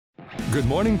Good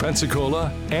morning,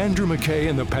 Pensacola. Andrew McKay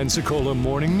in the Pensacola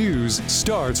Morning News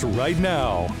starts right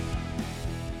now.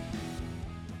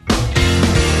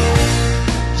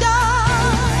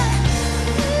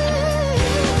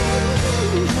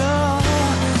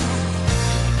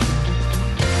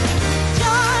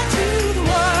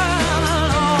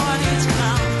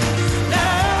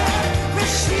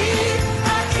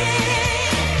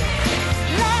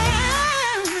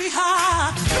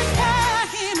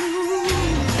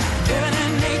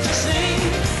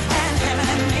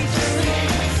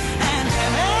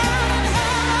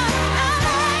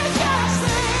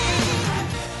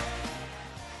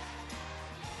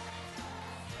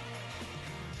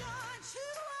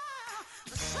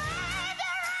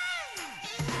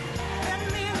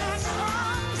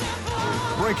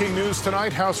 Breaking news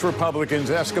tonight, House Republicans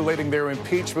escalating their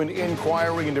impeachment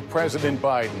inquiry into President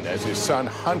Biden as his son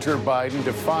Hunter Biden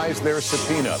defies their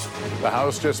subpoena. The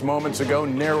House just moments ago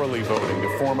narrowly voting to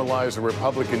formalize a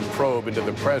Republican probe into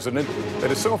the president that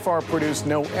has so far produced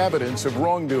no evidence of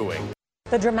wrongdoing.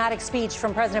 The dramatic speech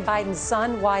from President Biden's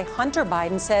son, why Hunter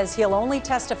Biden says he'll only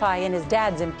testify in his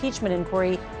dad's impeachment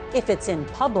inquiry if it's in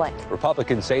public.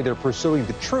 Republicans say they're pursuing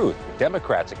the truth.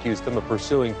 Democrats accuse them of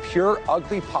pursuing pure,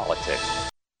 ugly politics.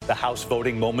 The House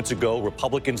voting moments ago,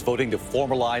 Republicans voting to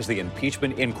formalize the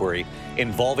impeachment inquiry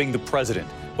involving the president.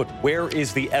 But where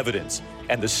is the evidence?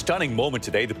 And the stunning moment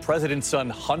today, the president's son,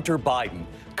 Hunter Biden,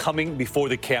 coming before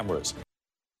the cameras.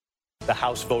 The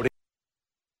House voting.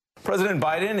 President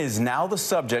Biden is now the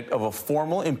subject of a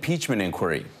formal impeachment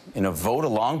inquiry. In a vote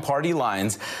along party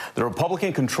lines, the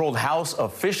Republican-controlled House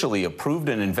officially approved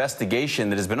an investigation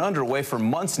that has been underway for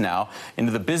months now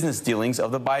into the business dealings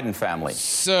of the Biden family.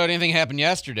 So anything happened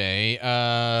yesterday?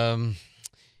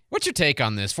 What's your take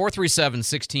on this?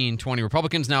 437-1620.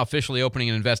 Republicans now officially opening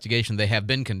an investigation they have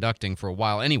been conducting for a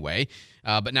while anyway,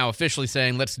 but now officially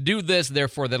saying, let's do this.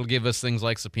 Therefore, that'll give us things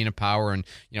like subpoena power and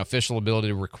official ability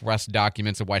to request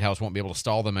documents. The White House won't be able to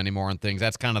stall them anymore on things.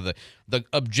 That's kind of the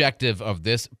objective of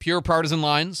this. Pure partisan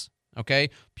lines. Okay,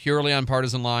 purely on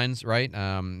partisan lines, right?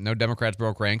 No Democrats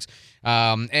broke ranks.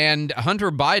 And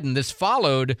Hunter Biden, this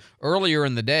followed earlier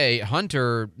in the day,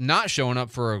 Hunter not showing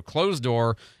up for a closed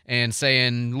door and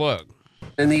saying, look.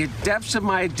 In the depths of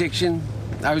my addiction,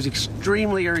 I was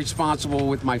extremely irresponsible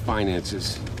with my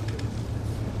finances.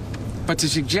 But to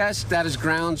suggest that is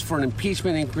grounds for an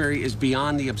impeachment inquiry is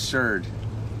beyond the absurd.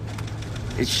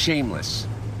 It's shameless.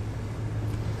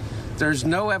 There's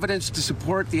no evidence to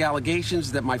support the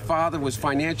allegations that my father was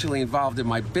financially involved in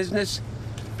my business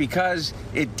because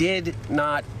it did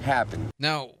not happen.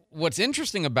 Now, what's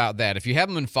interesting about that, if you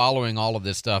haven't been following all of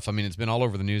this stuff, I mean, it's been all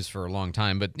over the news for a long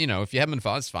time, but, if you haven't been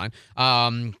following, it's fine.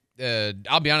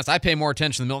 I'll be honest, I pay more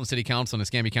attention to the Milton City Council and the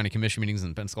Escambia County Commission meetings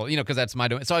in Pensacola, because that's my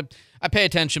domain. So I pay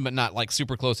attention, but not like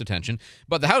super close attention.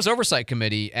 But the House Oversight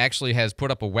Committee actually has put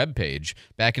up a webpage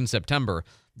back in September,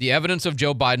 the evidence of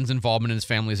Joe Biden's involvement in his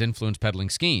family's influence peddling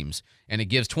schemes. And it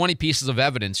gives 20 pieces of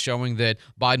evidence showing that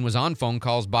Biden was on phone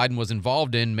calls, Biden was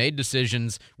involved in, made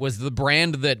decisions, was the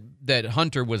brand that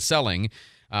Hunter was selling,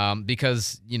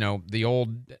 because, the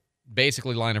old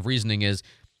basically line of reasoning is,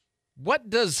 what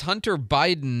does Hunter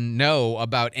Biden know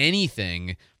about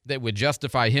anything that would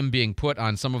justify him being put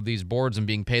on some of these boards and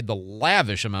being paid the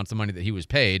lavish amounts of money that he was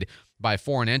paid by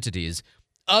foreign entities,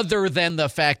 other than the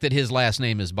fact that his last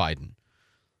name is Biden?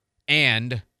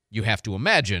 And you have to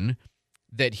imagine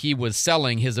that he was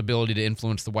selling his ability to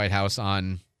influence the White House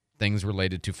on things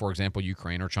related to, for example,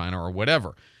 Ukraine or China or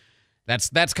whatever.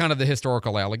 That's kind of the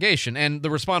historical allegation. And the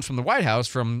response from the White House,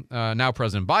 from now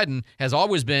President Biden, has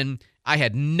always been, I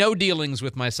had no dealings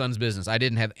with my son's business. I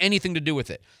didn't have anything to do with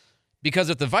it. Because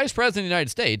if the Vice President of the United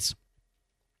States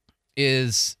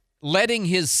is letting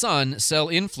his son sell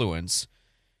influence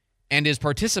and is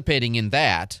participating in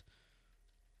that,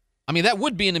 I mean, that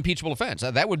would be an impeachable offense.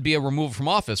 That would be a removal from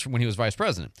office from when he was vice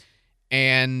president.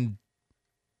 And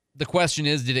the question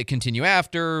is, did it continue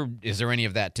after? Is there any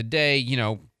of that today?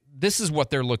 This is what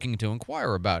they're looking to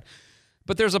inquire about.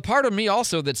 But there's a part of me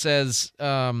also that says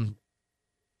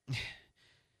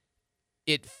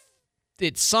it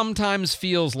sometimes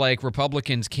feels like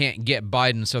Republicans can't get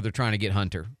Biden, so they're trying to get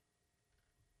Hunter.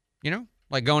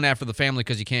 Like going after the family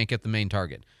because you can't get the main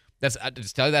target. That's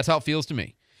how it feels to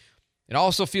me. It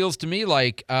also feels to me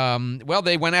like,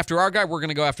 they went after our guy, we're going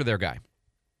to go after their guy.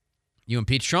 You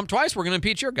impeached Trump twice, we're going to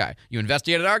impeach your guy. You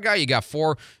investigated our guy, you got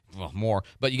four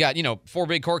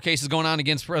big court cases going on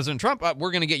against President Trump,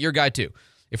 we're going to get your guy too.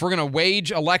 If we're going to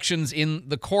wage elections in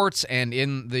the courts and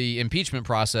in the impeachment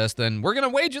process, then we're going to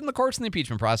wage it in the courts and the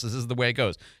impeachment process. This is the way it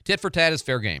goes. Tit for tat is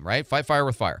fair game, right? Fight fire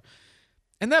with fire.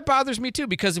 And that bothers me too,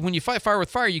 because when you fight fire with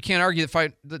fire, you can't argue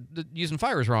that using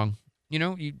fire is wrong. You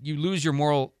know, you lose your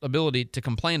moral ability to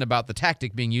complain about the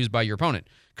tactic being used by your opponent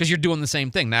because you're doing the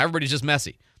same thing. Now everybody's just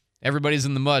messy. Everybody's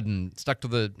in the mud and stuck to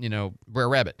the, Brer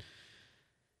Rabbit.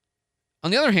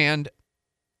 On the other hand,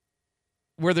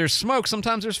 where there's smoke,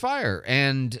 sometimes there's fire.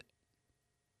 And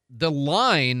the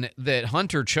line that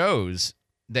Hunter chose,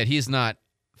 that he's not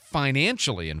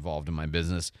financially involved in my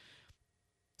business,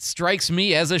 strikes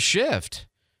me as a shift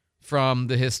from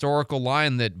the historical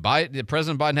line that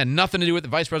President Biden had nothing to do with,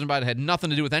 Vice President Biden had nothing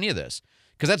to do with any of this,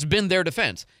 because that's been their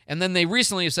defense. And then they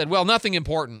recently said, well, nothing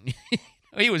important.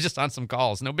 He was just on some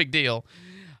calls, no big deal.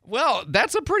 Well,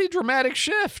 that's a pretty dramatic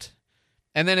shift.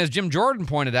 And then as Jim Jordan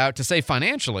pointed out, to say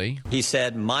financially. He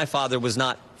said, my father was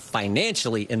not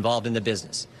financially involved in the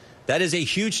business. That is a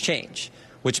huge change,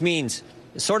 which means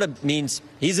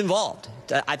he's involved.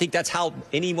 I think that's how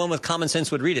anyone with common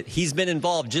sense would read it. He's been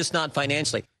involved, just not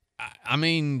financially. I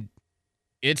mean,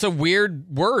 it's a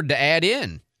weird word to add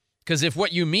in, because if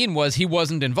what you mean was he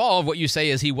wasn't involved, what you say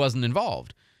is he wasn't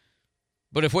involved.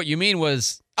 But if what you mean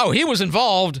was, he was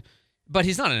involved, but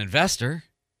he's not an investor,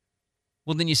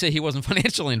 well, then you say he wasn't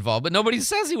financially involved, but nobody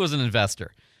says he was an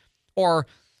investor. Or,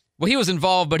 well, he was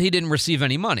involved, but he didn't receive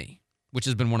any money, which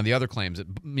has been one of the other claims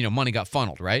that, money got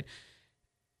funneled, right?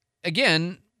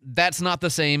 Again, that's not the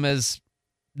same as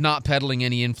not peddling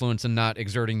any influence and not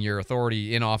exerting your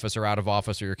authority in office or out of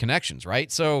office or your connections,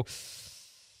 right? So,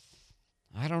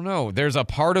 I don't know. There's a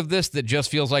part of this that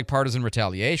just feels like partisan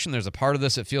retaliation. There's a part of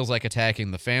this that feels like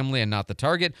attacking the family and not the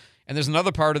target. And there's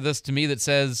another part of this to me that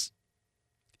says,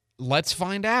 let's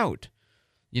find out.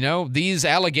 These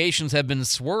allegations have been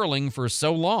swirling for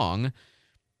so long.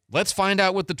 Let's find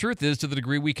out what the truth is to the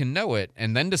degree we can know it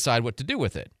and then decide what to do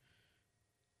with it.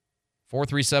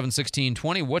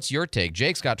 437-1620, what's your take?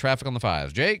 Jake's got traffic on the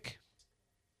 5s. Jake?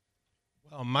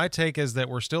 Well, my take is that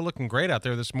we're still looking great out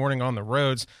there this morning on the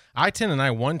roads. I-10 and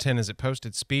I-110 is at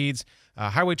posted speeds.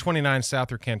 Highway 29 south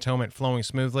through Cantonment flowing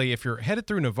smoothly. If you're headed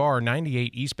through Navarre,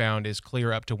 98 eastbound is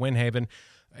clear up to Windhaven.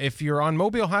 If you're on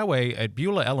Mobile Highway at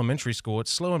Beulah Elementary School,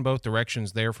 it's slow in both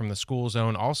directions there from the school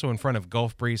zone. Also in front of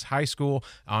Gulf Breeze High School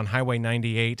on Highway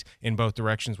 98 in both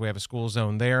directions. We have a school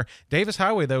zone there. Davis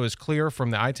Highway, though, is clear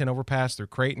from the I-10 overpass through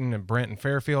Creighton and Brent and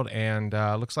Fairfield, and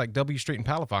looks like W Street and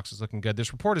Palafox is looking good.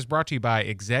 This report is brought to you by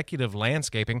Executive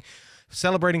Landscaping.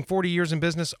 Celebrating 40 years in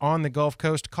business on the Gulf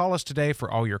Coast. Call us today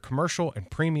for all your commercial and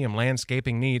premium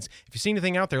landscaping needs. If you see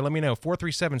anything out there, let me know.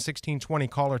 437-1620.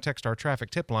 Call or text our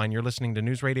traffic tip line. You're listening to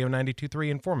News Radio 92.3,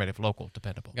 informative, local,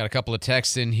 dependable. Got a couple of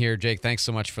texts in here, Jake. Thanks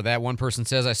so much for that. One person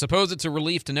says, I suppose it's a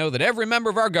relief to know that every member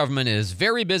of our government is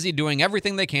very busy doing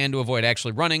everything they can to avoid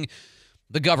actually running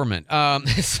the government.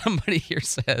 Somebody here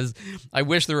says, I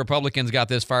wish the Republicans got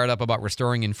this fired up about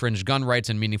restoring infringed gun rights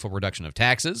and meaningful reduction of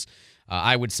taxes.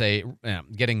 I would say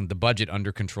getting the budget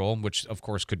under control, which, of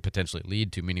course, could potentially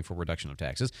lead to meaningful reduction of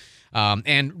taxes,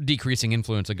 and decreasing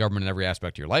influence of government in every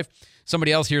aspect of your life.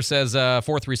 Somebody else here says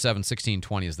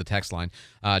 437-1620 is the text line.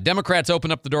 Democrats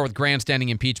open up the door with grandstanding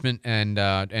impeachment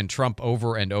and Trump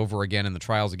over and over again in the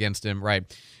trials against him. Right.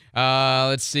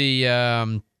 Let's see.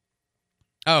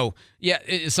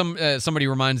 Somebody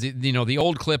reminds the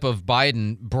old clip of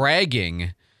Biden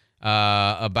bragging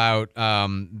about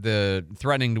the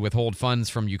threatening to withhold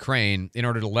funds from Ukraine in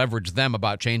order to leverage them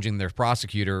about changing their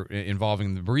prosecutor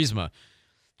involving the Burisma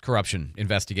corruption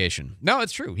investigation. No,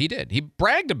 it's true. He did. He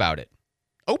bragged about it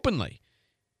openly.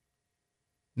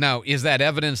 Now, is that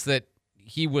evidence that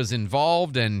he was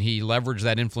involved and he leveraged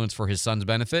that influence for his son's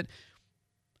benefit?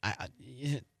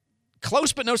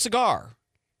 Close but no cigar.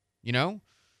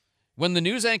 When the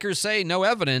news anchors say no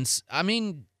evidence, I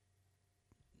mean,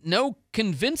 no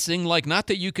convincing, like not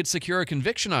that you could secure a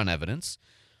conviction on evidence,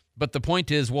 but the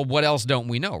point is, well, what else don't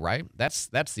we know, right? That's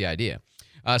the idea.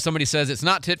 Somebody says, it's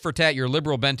not tit for tat, your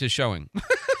liberal bent is showing.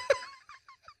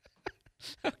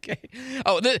 Okay.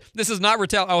 Oh, this is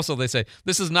not also, they say,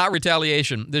 this is not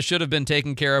retaliation. This should have been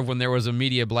taken care of when there was a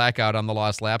media blackout on the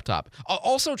lost laptop.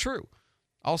 Also true.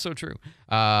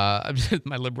 My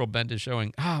liberal bent is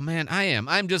showing. Oh, man, I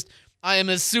am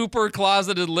a super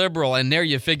closeted liberal, and there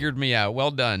you figured me out. Well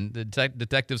done. The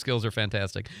detective skills are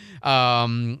fantastic.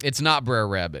 It's not Brer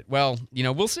Rabbit. Well,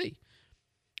 we'll see.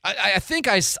 I think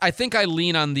I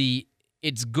lean on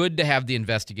it's good to have the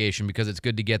investigation because it's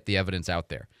good to get the evidence out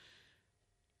there.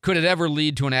 Could it ever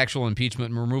lead to an actual impeachment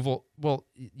and removal? Well,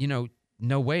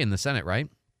 no way in the Senate, right?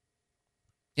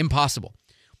 Impossible.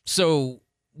 So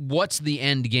what's the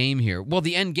end game here? Well,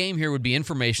 the end game here would be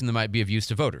information that might be of use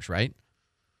to voters, right?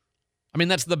 I mean,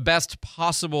 that's the best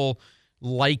possible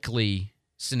likely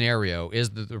scenario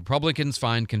is that the Republicans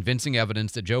find convincing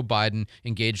evidence that Joe Biden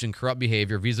engaged in corrupt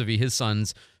behavior vis-a-vis his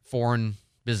son's foreign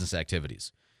business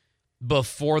activities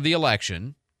before the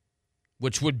election,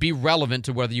 which would be relevant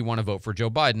to whether you want to vote for Joe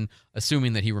Biden,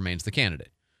 assuming that he remains the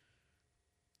candidate.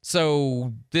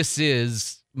 So this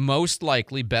is most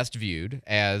likely best viewed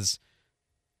as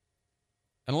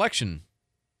an election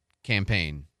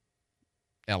campaign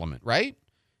element, right?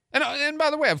 And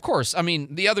by the way, of course, I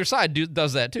mean, the other side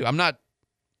does that too. I'm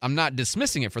not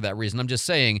dismissing it for that reason. I'm just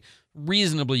saying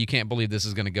reasonably you can't believe this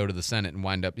is going to go to the Senate and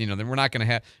wind up, then we're not going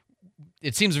to have,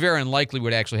 it seems very unlikely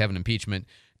we'd actually have an impeachment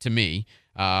to me.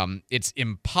 It's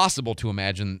impossible to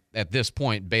imagine at this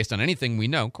point, based on anything we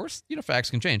know, of course, facts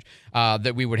can change,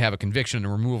 that we would have a conviction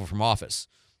and removal from office.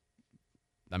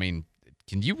 I mean,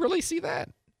 can you really see that?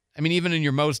 I mean, even in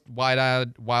your most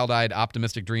wild-eyed,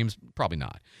 optimistic dreams, probably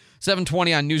not.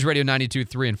 720 on News Radio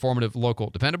 92.3, informative, local,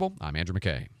 dependable. I'm Andrew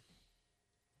McKay.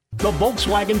 The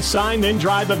Volkswagen Sign Then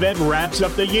Drive event wraps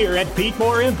up the year at Pete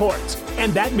Moore Imports.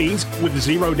 And that means with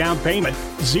zero down payment,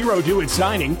 zero due at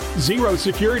signing, zero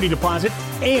security deposit,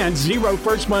 and zero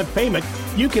first month payment,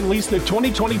 you can lease the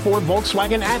 2024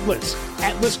 Volkswagen Atlas,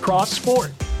 Atlas Cross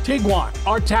Sport, Tiguan,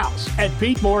 or Taos at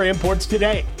Pete Moore Imports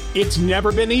today. It's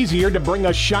never been easier to bring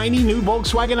a shiny new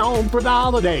Volkswagen home for the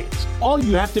holidays. All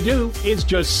you have to do is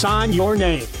just sign your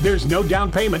name. There's no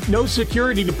down payment, no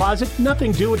security deposit,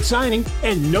 nothing due at signing,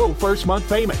 and no first month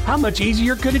payment. How much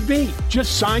easier could it be?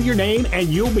 Just sign your name and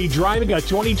you'll be driving a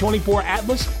 2024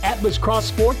 Atlas, Atlas Cross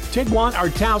Sport, Tiguan, or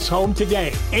Taos home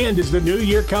today. And as the new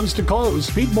year comes to close,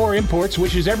 Pete Moore Imports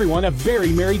wishes everyone a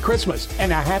very Merry Christmas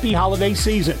and a happy holiday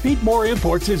season. Pete Moore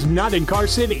Imports is not in Car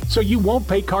City, so you won't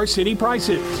pay Car City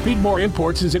prices. Pete Moore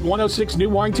Imports is at 106 New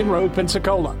Warrington Road,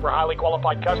 Pensacola. For highly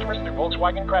qualified customers through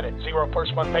Volkswagen Credit, zero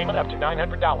first month payment up to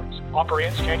 $900. Offer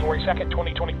ends January 2nd,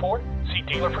 2024. See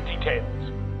dealer for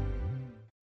details.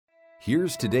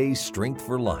 Here's today's Strength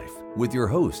for Life with your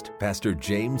host, Pastor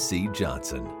James C.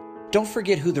 Johnson. Don't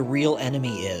forget who the real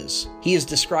enemy is. He is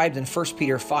described in 1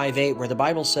 Peter 5:8, where the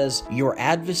Bible says, "Your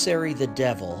adversary the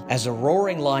devil, as a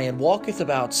roaring lion, walketh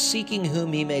about seeking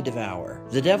whom he may devour."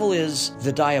 The devil is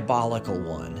the diabolical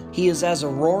one. He is as a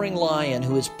roaring lion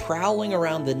who is prowling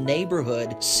around the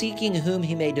neighborhood, seeking whom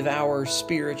he may devour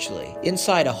spiritually.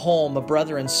 Inside a home, a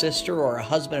brother and sister or a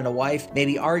husband and a wife may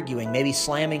be arguing, maybe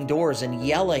slamming doors and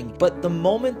yelling, but the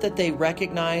moment that they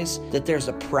recognize that there's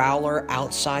a prowler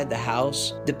outside the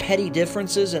house, the petty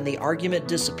differences and the argument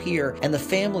disappear, and the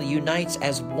family unites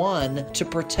as one to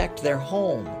protect their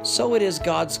home. So it is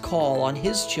God's call on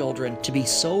His children to be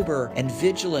sober and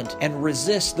vigilant and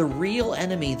resist the real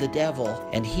enemy, the devil,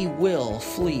 and he will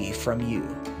flee from you.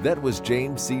 That was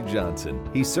James C. Johnson.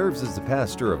 He serves as the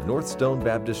pastor of North Stone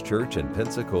Baptist Church in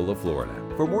Pensacola, Florida.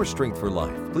 For more Strength for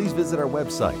Life, please visit our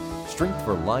website,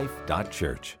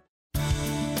 strengthforlife.church.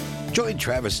 Join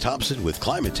Travis Thompson with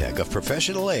Climatech of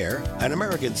Professional Air, an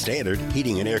American Standard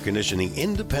heating and air conditioning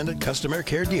independent customer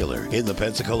care dealer in the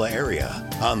Pensacola area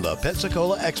on the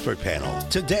Pensacola Expert Panel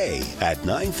today at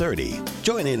 9:30.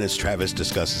 Join in as Travis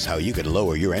discusses how you can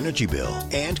lower your energy bill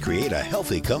and create a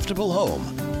healthy, comfortable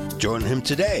home. Join him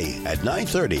today at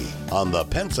 9:30 on the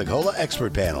Pensacola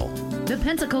Expert Panel. The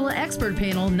Pensacola Expert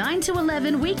Panel, 9 to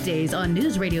 11 weekdays on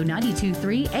News Radio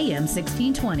 92.3 AM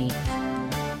 1620.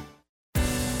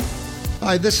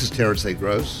 Hi, this is Terrence A.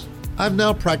 Gross. I've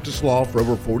now practiced law for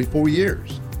over 44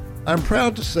 years. I'm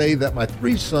proud to say that my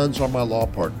 3 sons are my law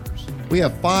partners. We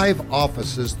have 5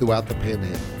 offices throughout the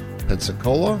Panhandle: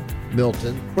 Pensacola,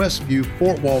 Milton, Crestview,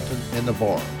 Fort Walton, and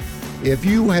Navarre. If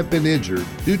you have been injured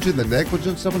due to the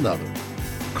negligence of another,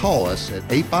 call us at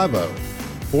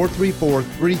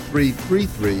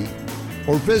 850-434-3333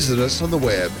 or visit us on the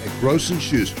web at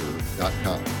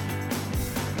grossandschuster.com.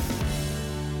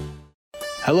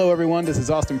 Hello, everyone. This is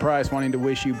Austin Price wanting to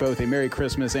wish you both a Merry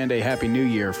Christmas and a Happy New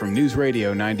Year from News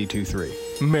Radio 92.3.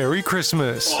 Merry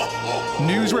Christmas.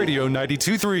 News Radio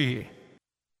 92.3.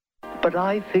 But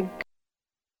I think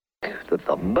that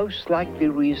the most likely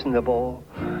reason of all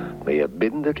may have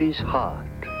been that his heart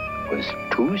was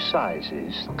 2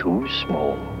 sizes too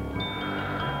small.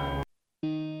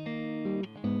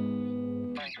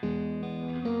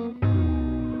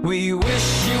 We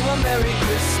wish you a Merry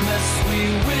Christmas.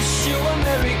 We wish you a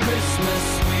Merry Christmas.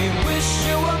 We wish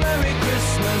you a Merry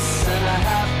Christmas and a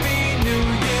Happy New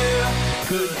Year.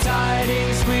 Good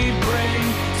tidings we bring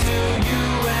to you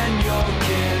and your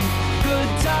kin. Good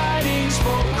tidings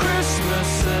for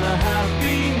Christmas and a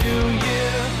Happy New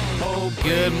Year. Oh,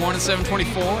 good morning,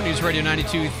 724, News Radio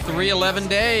 92.3, 11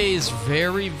 days.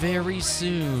 Very, very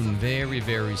soon. Very,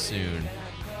 very soon.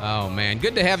 Oh, man.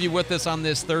 Good to have you with us on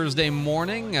this Thursday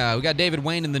morning. We got David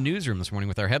Wayne in the newsroom this morning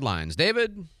with our headlines.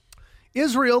 David?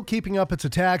 Israel keeping up its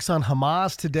attacks on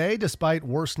Hamas today despite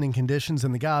worsening conditions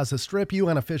in the Gaza Strip.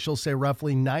 UN officials say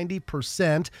roughly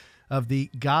 90% of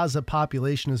the Gaza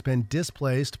population has been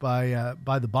displaced by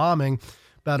the bombing.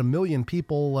 About 1 million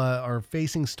people are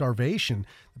facing starvation.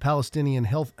 The Palestinian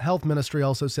Health Ministry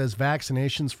also says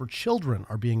vaccinations for children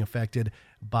are being affected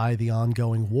by the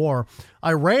ongoing war.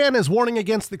 Iran is warning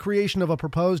against the creation of a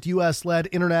proposed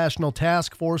U.S.-led international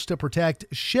task force to protect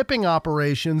shipping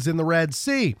operations in the Red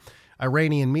Sea.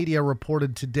 Iranian media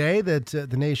reported today that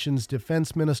the nation's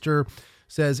defense minister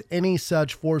says any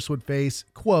such force would face,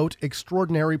 quote,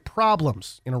 extraordinary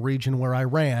problems in a region where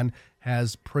Iran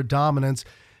has predominance.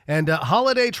 And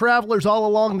holiday travelers all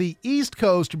along the East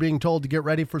Coast are being told to get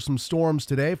ready for some storms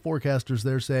today. Forecasters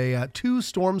there say 2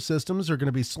 storm systems are going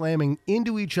to be slamming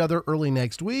into each other early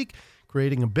next week,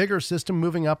 creating a bigger system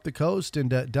moving up the coast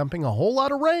and dumping a whole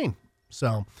lot of rain.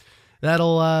 So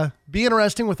that'll be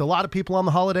interesting with a lot of people on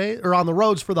the holiday or on the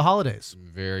roads for the holidays.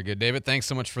 Very good, David. Thanks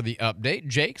so much for the update.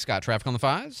 Jake's got traffic on the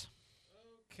 5s.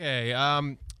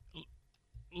 Okay.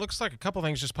 Looks like a couple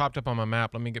things just popped up on my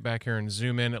map. Let me get back here and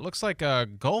zoom in. It looks like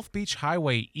Gulf Beach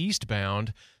Highway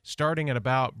eastbound, starting at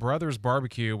about Brothers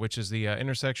Barbecue, which is the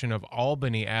intersection of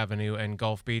Albany Avenue and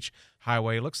Gulf Beach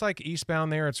Highway. Looks like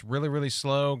eastbound there, it's really, really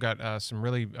slow. Got some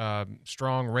really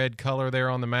strong red color there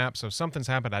on the map, so something's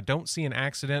happened. I don't see an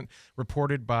accident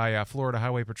reported by Florida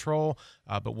Highway Patrol,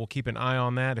 but we'll keep an eye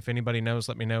on that. If anybody knows,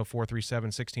 let me know,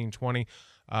 437-1620.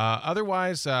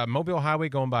 Otherwise, Mobile Highway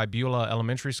going by Beulah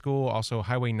Elementary School, also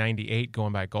Highway 98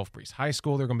 going by Gulf Breeze High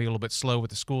School. They're going to be a little bit slow with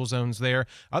the school zones there.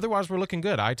 Otherwise, we're looking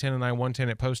good. I-10 and I-110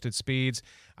 at posted speeds.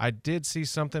 I did see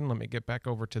something. Let me get back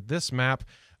over to this map.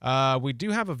 We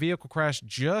do have a vehicle crash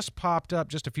just popped up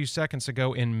just a few seconds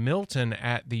ago in Milton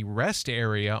at the rest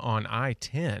area on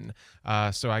I-10.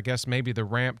 So I guess maybe the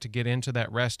ramp to get into that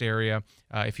rest area,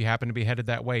 if you happen to be headed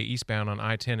that way eastbound on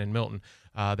I-10 in Milton,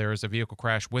 there is a vehicle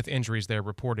crash with injuries there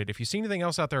reported. If you see anything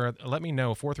else out there, let me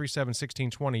know.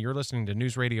 437-1620. You're listening to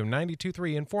News Radio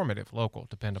 92.3, informative, local,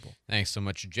 dependable. Thanks so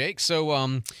much, Jake.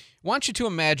 So want you to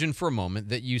imagine for a moment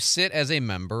that you sit as a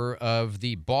member of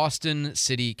the Boston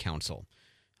City Council.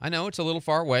 I know it's a little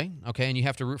far away, okay, and you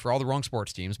have to root for all the wrong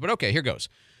sports teams, but okay, here goes.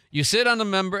 You sit as a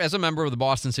member of the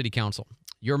Boston City Council.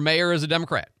 Your mayor is a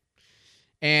Democrat,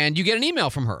 and you get an email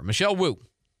from her, Michelle Wu.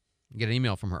 You get an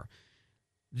email from her.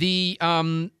 The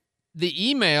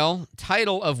email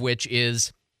title of which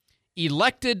is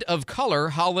Elected of Color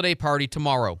Holiday Party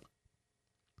Tomorrow.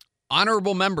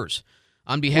 Honorable members,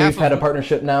 on behalf We've had a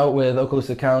partnership now with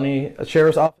Okaloosa County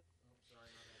Sheriff's Office.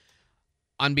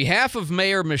 On behalf of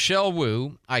Mayor Michelle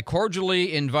Wu, I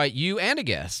cordially invite you and a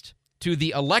guest to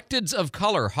the Electeds of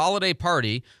Color Holiday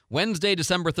Party Wednesday,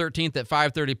 December 13th at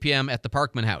 5:30 p.m. at the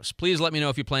Parkman House. Please let me know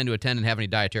if you plan to attend and have any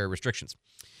dietary restrictions.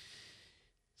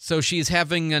 So she's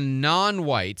having a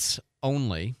non-whites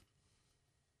only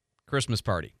Christmas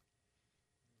party.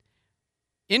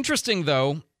 Interesting,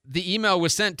 though, the email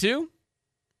was sent to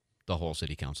the whole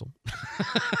city council.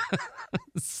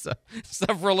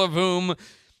 Several of whom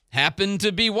happened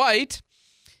to be white.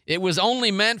 It was only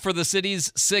meant for the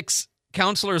city's 6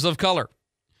 councilors of color.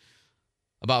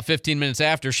 About 15 minutes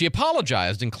after, she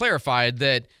apologized and clarified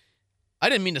that I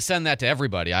didn't mean to send that to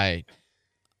everybody. I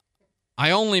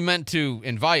only meant to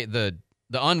invite the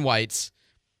unwhites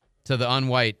to the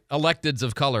unwhite electeds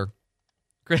of color.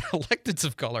 Electeds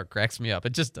of color cracks me up.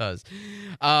 It just does.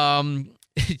 The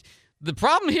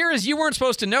problem here is you weren't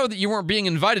supposed to know that you weren't being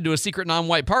invited to a secret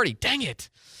non-white party. Dang it.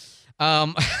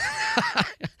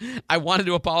 I wanted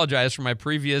to apologize for my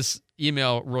previous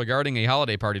email regarding a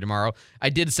holiday party tomorrow. I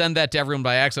did send that to everyone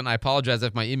by accident. I apologize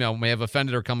if my email may have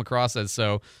offended or come across as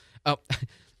so.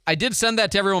 I did send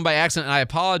that to everyone by accident, and I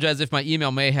apologize if my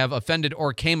email may have offended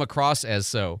or came across as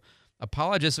so.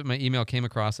 Apologize if my email came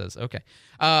across as okay.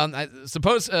 I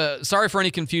suppose, sorry for any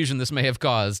confusion this may have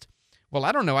caused. Well,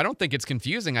 I don't know. I don't think it's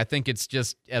confusing. I think it's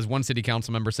just, as one city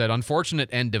council member said, unfortunate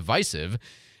and divisive.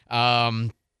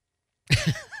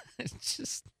 It's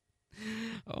just,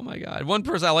 oh my God. One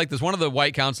person, I like this. One of the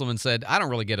white councilmen said, I don't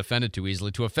really get offended too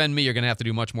easily. To offend me, you're going to have to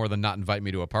do much more than not invite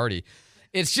me to a party.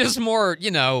 It's just more,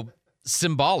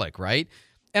 symbolic, right?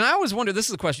 And I always wonder, this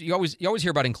is a question, you always hear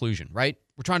about inclusion, right?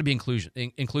 We're trying to be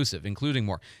inclusive, including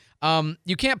more.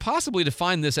 You can't possibly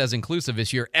define this as inclusive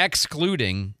if you're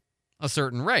excluding a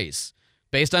certain race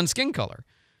based on skin color.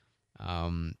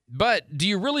 But do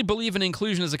you really believe in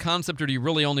inclusion as a concept, or do you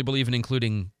really only believe in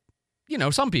including,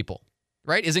 some people,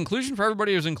 right? Is inclusion for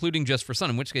everybody, or is including just for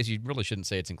some? In which case, you really shouldn't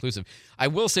say it's inclusive. I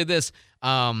will say this.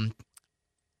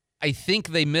 I think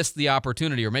they missed the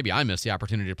opportunity, or maybe I missed the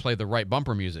opportunity to play the right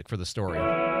bumper music for the story.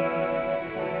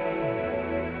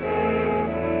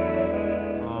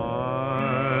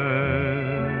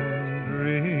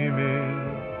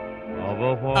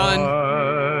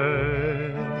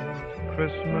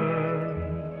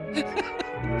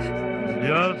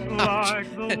 Just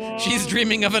like the one. She's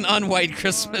dreaming of an unwhite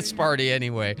Christmas party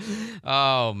anyway.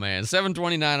 Oh, man.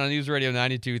 7:29 on News Radio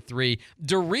 92.3.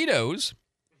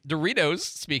 Doritos,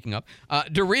 speaking of,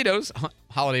 Doritos,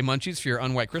 holiday munchies for your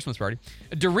unwhite Christmas party.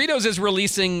 Doritos is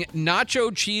releasing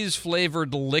nacho cheese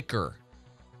flavored liquor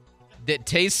that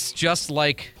tastes just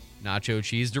like nacho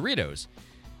cheese Doritos.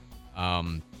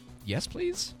 Yes,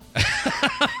 please.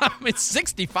 It's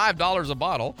 $65 a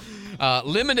bottle.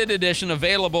 Limited edition,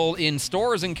 available in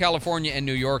stores in California and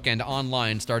New York and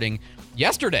online starting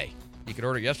yesterday. You could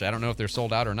order it yesterday. I don't know if they're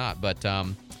sold out or not, but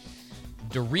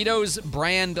Doritos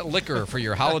brand liquor for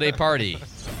your holiday party.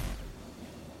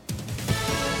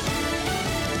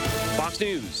 Fox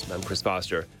News, I'm Chris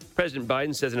Foster. President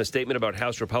Biden says in a statement about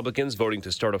House Republicans voting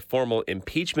to start a formal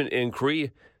impeachment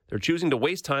inquiry, they're choosing to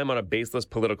waste time on a baseless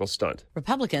political stunt.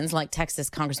 Republicans like Texas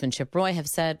Congressman Chip Roy have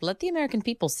said, let the American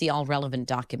people see all relevant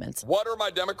documents. What are my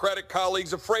Democratic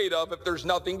colleagues afraid of if there's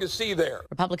nothing to see there?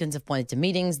 Republicans have pointed to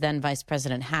meetings then Vice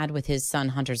President had with his son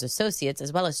Hunter's associates,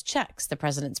 as well as checks the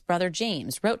president's brother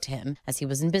James wrote to him as he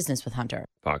was in business with Hunter.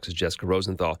 Fox's Jessica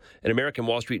Rosenthal. An American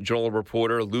Wall Street Journal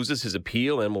reporter loses his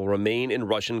appeal and will remain in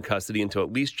Russian custody until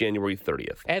at least January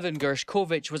 30th. Evan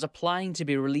Gershkovich was applying to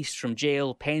be released from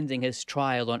jail pending his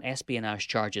trial on espionage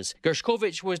charges.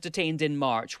 Gershkovich was detained in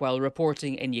March while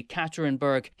reporting in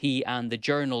Yekaterinburg. He and the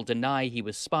Journal deny he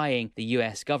was spying. The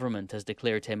U.S. government has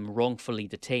declared him wrongfully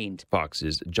detained.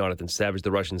 Fox's Jonathan Savage. The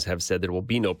Russians have said there will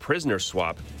be no prisoner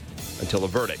swap until a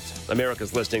verdict.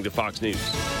 America's listening to Fox News.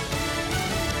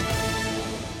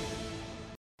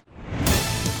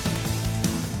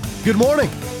 Good morning.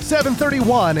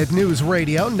 7:31 at News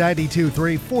Radio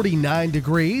 92.3, 49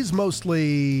 degrees,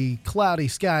 mostly cloudy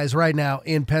skies right now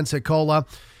in Pensacola.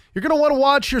 You're going to want to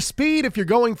watch your speed if you're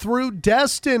going through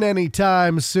Destin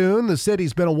anytime soon. The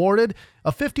city's been awarded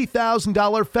a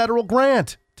 $50,000 federal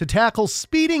grant to tackle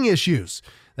speeding issues.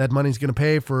 That money's going to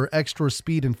pay for extra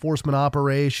speed enforcement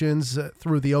operations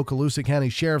through the Okaloosa County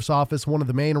Sheriff's Office. One of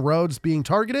the main roads being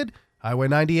targeted, Highway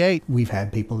 98. We've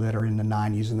had people that are in the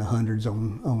 90s and the 100s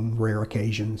on rare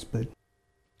occasions, but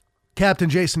Captain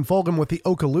Jason Fulgham with the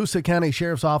Okaloosa County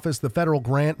Sheriff's Office. The federal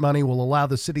grant money will allow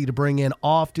the city to bring in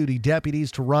off-duty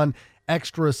deputies to run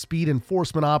extra speed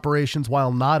enforcement operations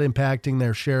while not impacting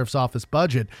their sheriff's office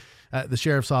budget. The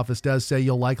sheriff's office does say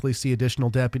you'll likely see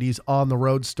additional deputies on the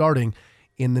road starting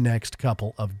in the next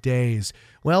couple of days.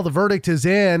 Well, the verdict is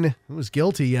in. He was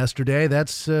guilty yesterday.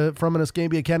 That's from an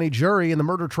Escambia County jury in the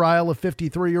murder trial of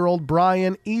 53-year-old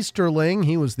Brian Easterling.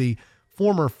 He was the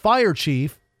former fire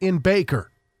chief in Baker.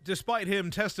 Despite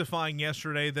him testifying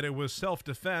yesterday that it was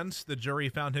self-defense, the jury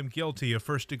found him guilty of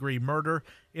first-degree murder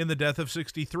in the death of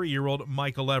 63-year-old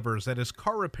Michael Evers at his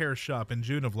car repair shop in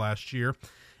June of last year.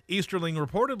 Easterling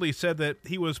reportedly said that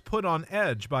he was put on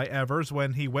edge by Evers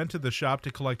when he went to the shop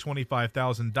to collect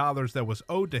 $25,000 that was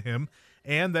owed to him,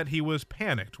 and that he was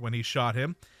panicked when he shot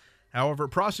him. However,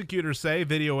 prosecutors say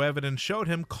video evidence showed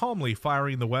him calmly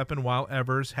firing the weapon while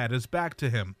Evers had his back to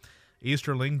him.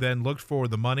 Easterling then looked for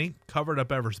the money, covered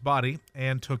up Evers' body,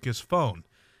 and took his phone.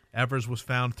 Evers was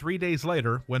found 3 days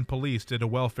later when police did a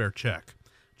welfare check.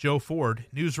 Joe Ford,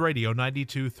 News Radio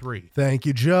 92.3. Thank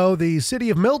you, Joe. The city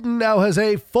of Milton now has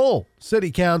a full city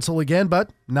council again,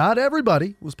 but not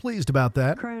everybody was pleased about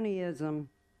that. Cronyism.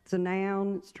 It's a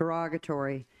noun. It's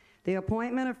derogatory. The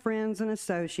appointment of friends and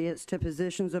associates to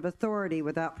positions of authority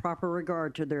without proper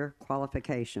regard to their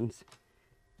qualifications.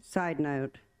 Side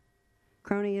note,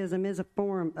 cronyism is a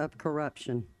form of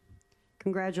corruption.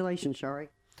 Congratulations, Shari.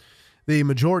 The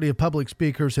majority of public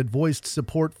speakers had voiced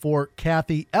support for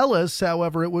Kathy Ellis.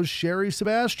 However, it was Sherry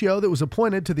Sebastio that was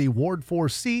appointed to the Ward 4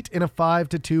 seat in a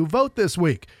 5-2 vote this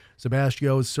week.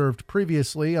 Sebastio has served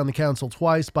previously on the council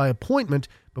twice by appointment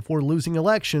before losing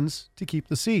elections to keep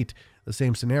the seat. The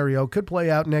same scenario could play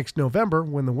out next November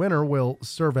when the winner will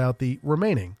serve out the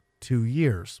remaining 2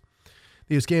 years.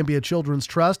 The Escambia Children's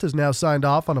Trust has now signed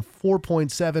off on a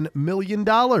 $4.7 million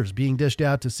being dished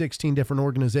out to 16 different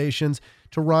organizations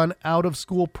to run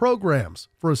out-of-school programs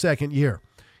for a second year.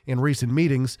 In recent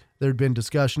meetings, there had been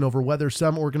discussion over whether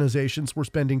some organizations were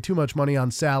spending too much money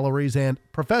on salaries and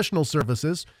professional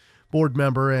services. Board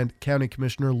member and County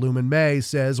Commissioner Luman May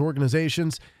says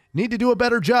organizations need to do a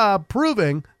better job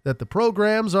proving that the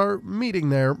programs are meeting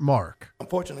their mark.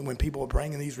 Unfortunately, when people are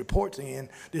bringing these reports in,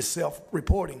 this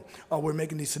self-reporting, we're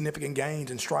making these significant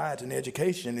gains and strides in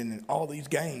education and in all these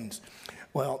gains.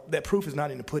 Well, that proof is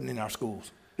not in the pudding in our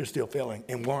schools. They're still failing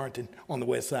in Warrenton, on the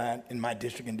west side, in my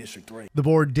district, in District 3. The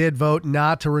board did vote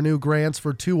not to renew grants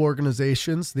for two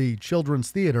organizations, the Children's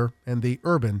Theater and the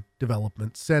Urban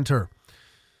Development Center.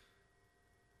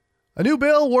 A new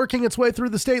bill working its way through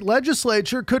the state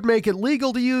legislature could make it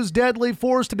legal to use deadly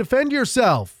force to defend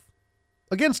yourself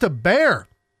against a bear.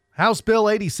 House Bill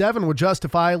 87 would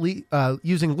justify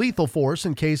using lethal force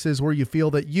in cases where you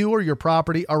feel that you or your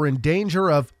property are in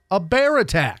danger of a bear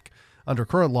attack. Under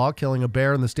current law, killing a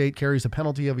bear in the state carries a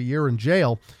penalty of a year in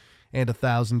jail and a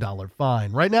 $1,000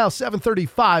 fine. Right now,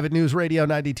 7:35 at News Radio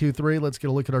 92.3. Let's get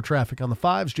a look at our traffic on the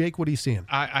fives. Jake, what are you seeing?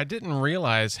 I didn't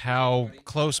realize how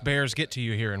close bears get to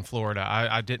you here in Florida.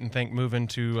 I didn't think moving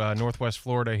to northwest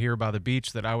Florida here by the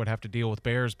beach that I would have to deal with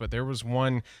bears, but there was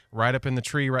one right up in the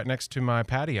tree right next to my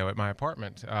patio at my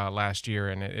apartment last year,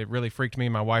 and it really freaked me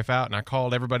and my wife out, and I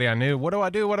called everybody I knew. What do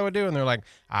I do? What do I do? And they're like,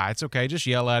 it's okay. Just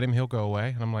yell at him. He'll go away.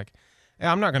 And I'm like,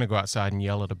 I'm not going to go outside and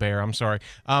yell at a bear. I'm sorry.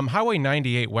 Highway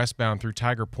 98 westbound through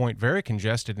Tiger Point, very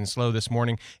congested and slow this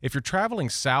morning. If you're traveling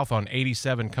south on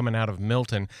 87 coming out of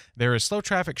Milton, there is slow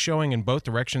traffic showing in both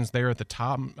directions there at the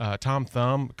Tom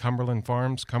Thumb, Cumberland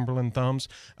Thumbs.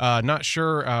 Not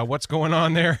sure what's going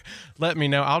on there. Let me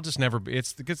know. I'll just never,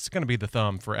 it's going to be the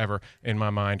Thumb forever in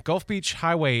my mind. Gulf Beach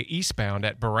Highway eastbound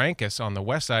at Barrancas on the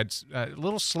west side, a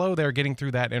little slow there getting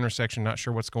through that intersection. Not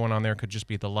sure what's going on there. Could just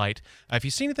be the light. If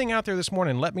you see anything out there this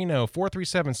morning, let me know.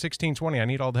 437-1620. I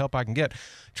need all the help I can get.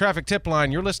 Traffic tip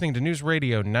line. You're listening to News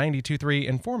Radio 92.3.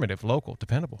 Informative, local,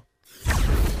 dependable.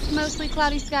 Mostly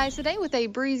cloudy skies today with a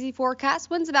breezy forecast.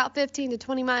 Winds about 15 to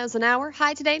 20 miles an hour.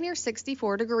 High today near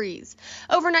 64 degrees.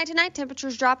 Overnight tonight,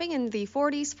 temperatures dropping in the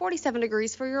 40s, 47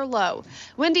 degrees for your low.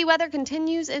 Windy weather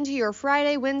continues into your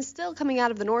Friday. Winds still coming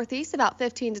out of the northeast about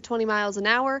 15 to 20 miles an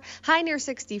hour. High near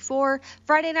 64.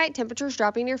 Friday night, temperatures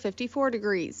dropping near 54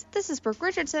 degrees. This is Brooke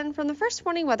Richardson from the First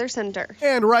Warning Weather Center.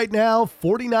 And right now,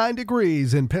 49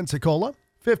 degrees in Pensacola,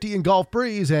 50 in Gulf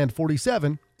Breeze, and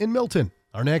 47 in Milton.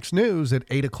 Our next news at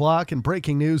 8 o'clock and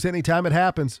breaking news anytime it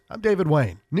happens. I'm David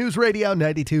Wayne, News Radio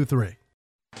 92.3.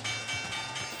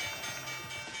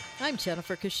 I'm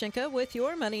Jennifer Kushinka with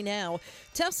Your Money Now.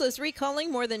 Tesla's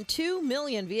recalling more than 2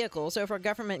 million vehicles over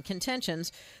government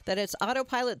contentions that its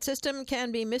autopilot system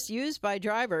can be misused by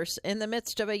drivers in the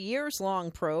midst of a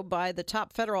years-long probe by the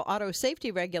top federal auto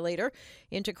safety regulator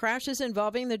into crashes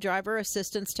involving the driver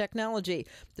assistance technology.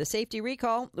 The safety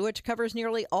recall, which covers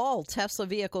nearly all Tesla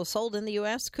vehicles sold in the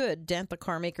U.S., could dent the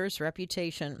carmaker's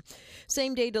reputation.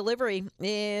 Same-day delivery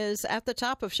is at the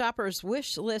top of shoppers'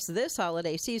 wish list this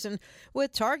holiday season,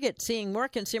 with Target seeing more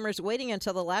consumers waiting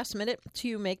until the last minute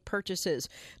to make purchases.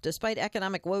 Despite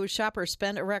economic woes, shoppers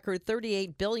spent a record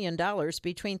 $38 billion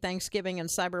between Thanksgiving and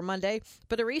Cyber Monday.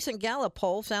 But a recent Gallup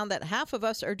poll found that half of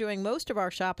us are doing most of our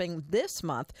shopping this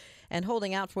month and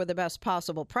holding out for the best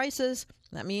possible prices.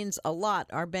 That means a lot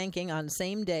are banking on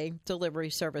same-day delivery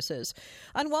services.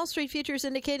 On Wall Street, futures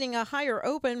indicating a higher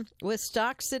open with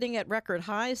stocks sitting at record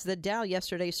highs. The Dow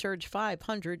yesterday surged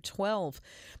 512.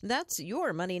 That's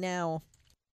Your Money Now.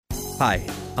 Hi,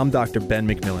 I'm Dr. Ben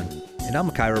McMillan, and I'm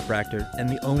a chiropractor and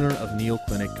the owner of Neal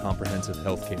Clinic Comprehensive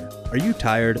Healthcare. Are you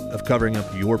tired of covering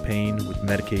up your pain with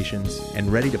medications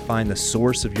and ready to find the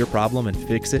source of your problem and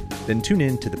fix it? Then tune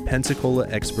in to the Pensacola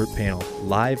Expert Panel,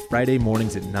 live Friday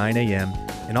mornings at 9 a.m.,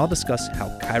 and I'll discuss how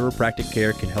chiropractic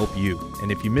care can help you.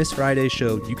 And if you miss Friday's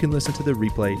show, you can listen to the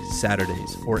replay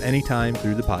Saturdays or anytime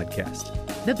through the podcast.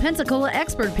 The Pensacola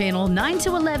Expert Panel, 9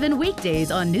 to 11 weekdays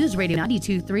on News Radio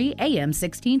 92.3 AM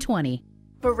 1620.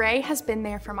 Beret has been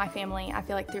there for my family, I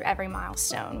feel like, through every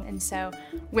milestone. And so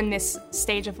when this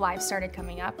stage of life started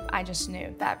coming up, I just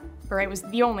knew that Beret was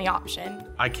the only option.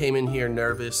 I came in here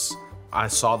nervous. I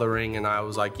saw the ring and I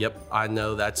was like, yep, I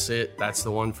know that's it. That's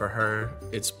the one for her.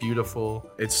 It's beautiful.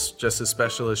 It's just as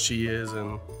special as she is.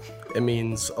 And it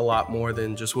means a lot more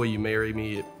than just will you marry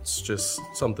me. It's just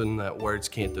something that words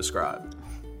can't describe.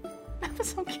 That was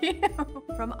so cute.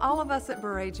 From all of us at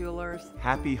Beret Jewelers,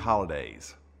 happy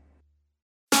holidays.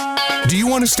 Do you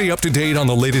want to stay up to date on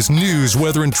the latest news,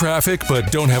 weather, and traffic,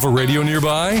 but don't have a radio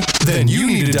nearby? Then you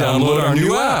need to download our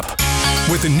new app.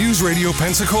 With the News Radio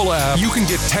Pensacola app, you can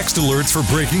get text alerts for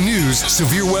breaking news,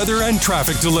 severe weather, and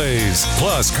traffic delays.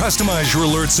 Plus, customize your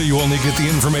alerts so you only get the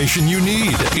information you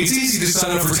need. It's easy to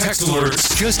sign up for text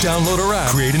alerts. Just download our app,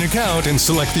 create an account, and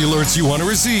select the alerts you want to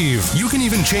receive. You can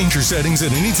even change your settings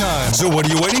at any time. So what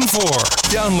are you waiting for?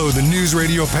 Download the News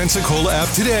Radio Pensacola app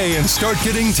today and start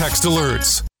getting text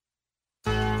alerts.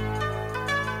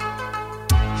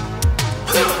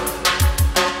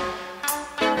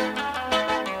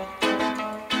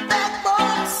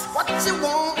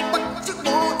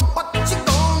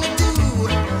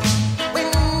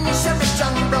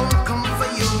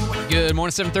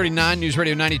 morning, 739, News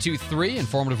Radio 92.3,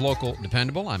 informative, local,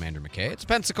 dependable. I'm Andrew McKay. It's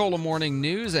Pensacola Morning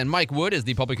News, and Mike Wood is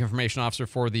the Public Information Officer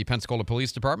for the Pensacola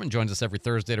Police Department. Joins us every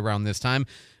Thursday at around this time.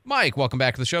 Mike, welcome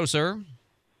back to the show, sir.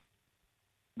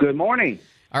 Good morning.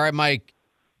 All right, Mike,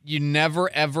 you never,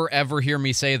 ever, ever hear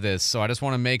me say this, so I just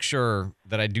want to make sure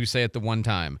that I do say it the one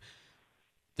time.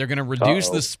 They're going to reduce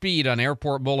the speed on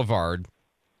Airport Boulevard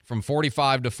from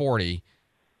 45 to 40,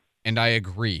 and I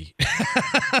agree.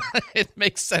 It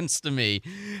makes sense to me.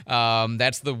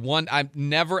 That's the one.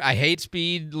 I hate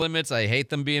speed limits. I hate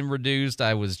them being reduced.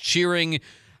 I was cheering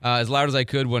as loud as I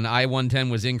could when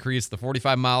I-110 was increased. The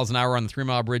 45 miles an hour on the 3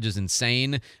 Mile Bridge is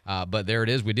insane, but there it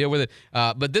is. We deal with it.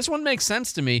 But this one makes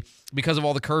sense to me because of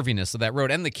all the curviness of that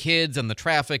road and the kids and the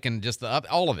traffic and just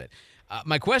all of it.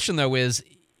 My question, though, is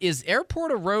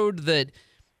Airport a road that,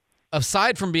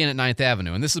 aside from being at 9th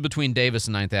Avenue, and this is between Davis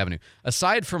and 9th Avenue,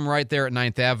 aside from right there at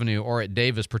 9th Avenue or at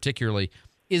Davis particularly,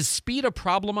 is speed a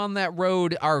problem on that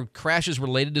road? Are crashes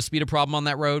related to speed a problem on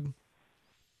that road?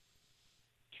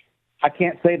 I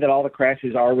can't say that all the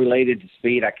crashes are related to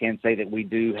speed. I can say that we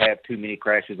do have too many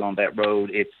crashes on that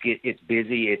road. It's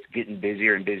busy. It's getting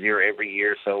busier and busier every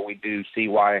year, so we do see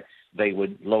why they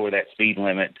would lower that speed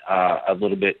limit a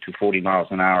little bit to 40 miles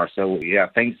an hour. So, yeah,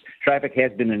 traffic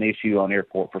has been an issue on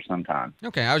Airport for some time.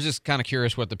 Okay, I was just kind of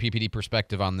curious what the PPD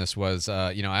perspective on this was.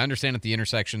 I understand at the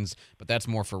intersections, but that's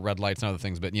more for red lights and other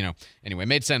things. But, anyway, it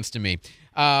made sense to me.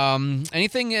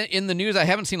 Anything in the news? I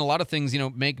haven't seen a lot of things,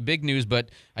 make big news, but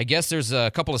I guess there's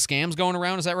a couple of scams going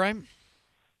around. Is that right?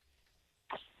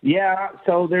 Yeah,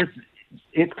 so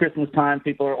it's Christmas time.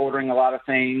 People are ordering a lot of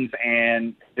things,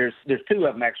 and there's two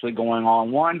of them actually going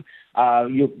on. One,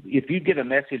 if you get a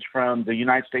message from the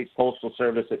United States Postal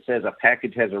Service that says a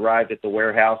package has arrived at the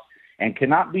warehouse and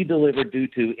cannot be delivered due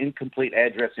to incomplete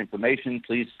address information,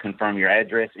 please confirm your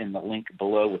address in the link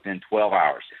below within 12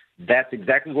 hours. That's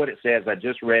exactly what it says. I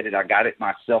just read it. I got it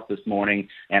myself this morning,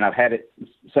 and I've had it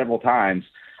several times.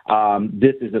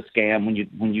 This is a scam.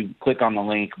 When you click on the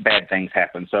link, bad things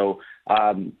happen. So,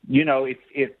 if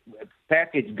a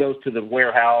package goes to the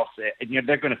warehouse,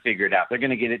 they're going to figure it out. They're going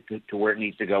to get it to where it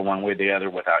needs to go one way or the other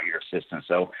without your assistance.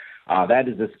 So that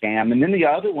is a scam. And then the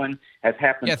other one has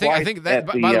happened twice. I think that,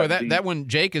 by the way, that one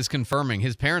Jake is confirming.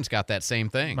 His parents got that same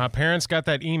thing. My parents got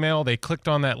that email. They clicked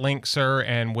on that link, sir,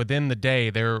 and within the day,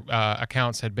 their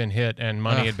accounts had been hit and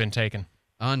money had been taken.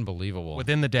 Unbelievable.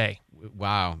 Within the day.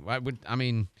 Wow.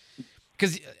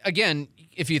 Because, again,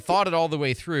 if you thought it all the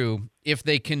way through, if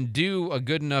they can do a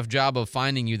good enough job of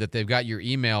finding you that they've got your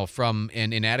email from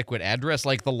an inadequate address,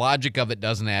 like the logic of it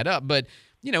doesn't add up. But,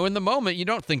 in the moment, you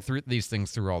don't think through these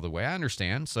things through all the way. I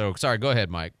understand. So, sorry, go ahead,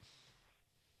 Mike.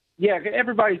 Yeah,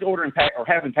 everybody's ordering or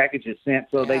having packages sent,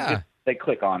 so they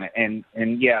click on it. And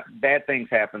yeah, bad things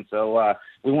happen. So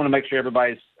we want to make sure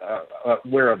everybody's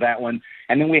aware of that one.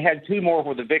 And then we had two more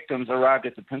where the victims arrived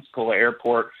at the Pensacola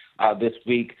airport this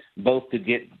week, both to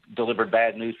get delivered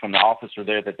bad news from the officer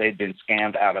there that they'd been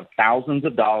scammed out of thousands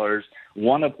of dollars,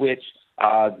 one of which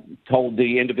told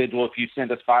the individual, if you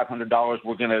send us $500,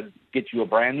 we're going to get you a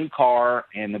brand new car,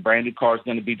 and the brand new car is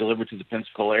going to be delivered to the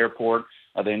Pensacola airport.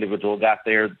 The individual got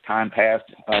there, time passed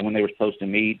when they were supposed to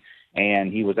meet,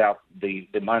 and he was out the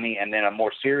money. And then a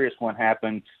more serious one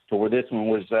happened to where this one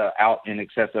was out in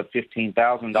excess of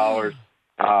 $15,000.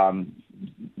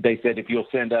 They said, if you'll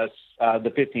send us the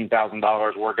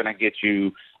 $15,000, we're going to get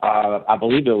you, I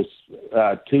believe it was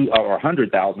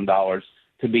 $100,000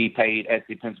 to be paid at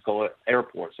the Pensacola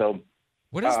airport. So,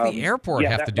 what does the airport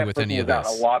have to do with any of this?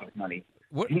 A lot of money.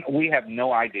 We have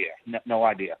no idea. No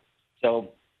idea.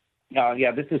 So,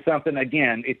 this is something.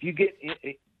 Again, if you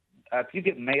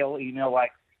get mail, email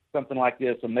like something like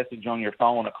this, a message on your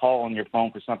phone, a call on your phone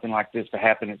for something like this to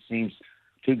happen, it seems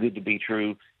too good to be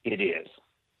true. It is.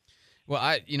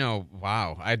 Well,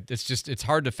 wow. It's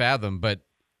hard to fathom, but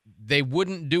they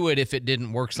wouldn't do it if it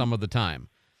didn't work some of the time.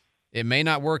 It may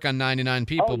not work on 99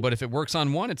 people, but if it works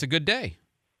on one, it's a good day.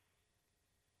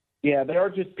 Yeah, there are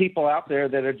just people out there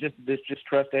that are just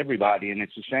trust everybody, and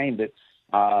it's a shame that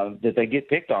they get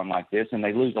picked on like this, and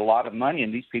they lose a lot of money,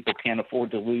 and these people can't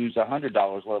afford to lose $100,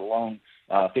 let alone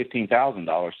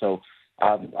 $15,000. So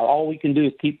all we can do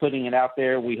is keep putting it out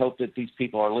there. We hope that these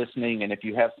people are listening, and if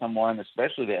you have someone,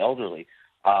 especially the elderly,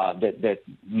 that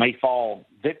may fall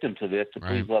victim to this, to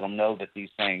please let them know that these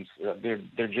things,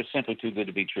 they're just simply too good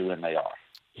to be true, and they are.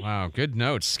 Wow, good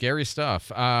notes. Scary stuff.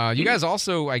 You guys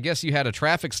also, I guess you had a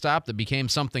traffic stop that became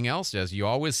something else. As you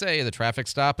always say, the traffic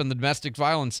stop and the domestic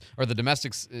violence or the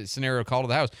domestic scenario call to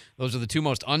the house, those are the two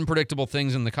most unpredictable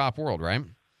things in the cop world, right?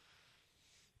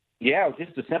 Yeah, it was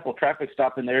just a simple traffic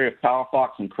stop in the area of Palafox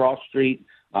and Cross Street.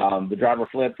 The driver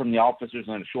fled from the officers,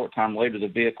 and a short time later, the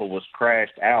vehicle was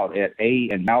crashed out at A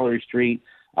and Mallory Street,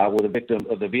 where the victim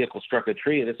of the vehicle struck a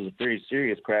tree. This was a very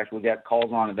serious crash. We got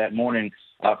calls on it that morning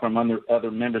from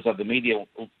other members of the media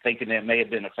thinking that it may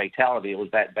have been a fatality. It was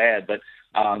that bad. But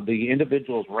the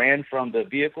individuals ran from the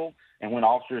vehicle, and when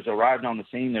officers arrived on the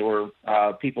scene, there were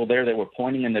people there that were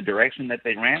pointing in the direction that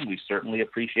they ran. We certainly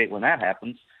appreciate when that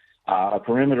happens. A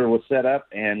perimeter was set up,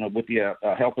 and with the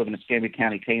help of an Escambia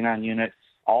County K-9 unit,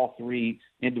 all three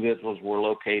individuals were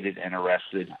located and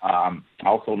arrested.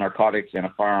 Also, narcotics and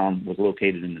a firearm was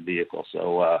located in the vehicle.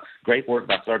 So great work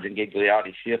by Sergeant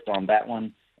Gigliotti Shift on that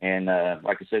one. And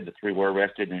like I said, the three were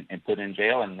arrested and put in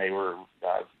jail, and they were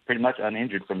pretty much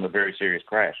uninjured from the very serious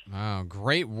crash. Wow,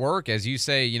 great work. As you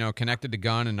say, connected to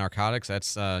gun and narcotics,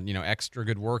 that's, extra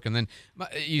good work. And then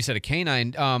you said a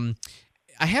canine.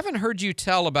 I haven't heard you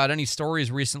tell about any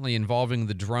stories recently involving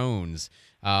the drones.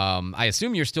 I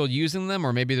assume you're still using them,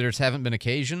 or maybe there just haven't been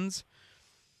occasions?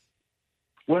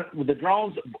 Well, the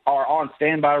drones are on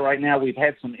standby right now. We've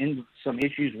had some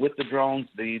issues with the drones.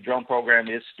 The drone program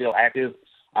is still active,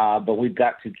 but we've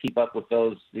got to keep up with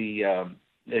those, the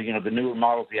newer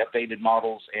models, the updated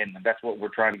models, and that's what we're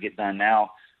trying to get done now.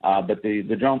 But the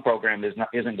drone program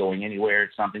isn't going anywhere.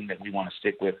 It's something that we want to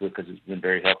stick with because it's been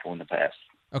very helpful in the past.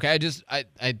 Okay,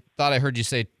 I thought I heard you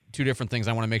say two different things.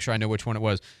 I want to make sure I know which one it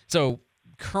was. So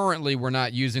currently we're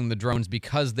not using the drones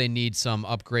because they need some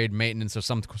upgrade maintenance of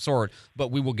some sort, but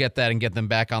we will get that and get them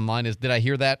back online. Did I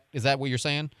hear that? Is that what you're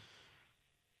saying?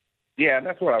 Yeah,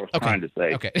 that's what I was trying to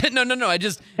say. Okay. No. I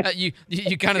just you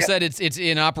kind of said it's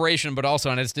in operation, but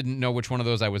also, and I just didn't know which one of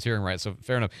those I was hearing right. So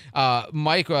fair enough.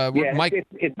 Mike. Mike,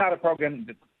 it's not a program.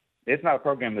 It's not a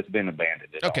program that's been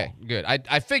abandoned at all. Okay, good.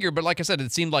 I figured, but like I said,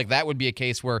 it seemed like that would be a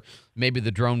case where maybe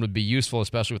the drone would be useful,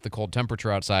 especially with the cold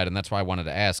temperature outside, and that's why I wanted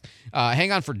to ask.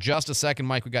 Hang on for just a second,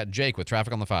 Mike. We got Jake with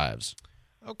traffic on the 5s.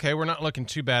 Okay, we're not looking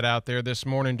too bad out there this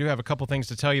morning. Do have a couple things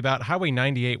to tell you about. Highway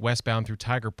 98 westbound through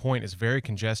Tiger Point is very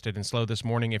congested and slow this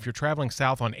morning. If you're traveling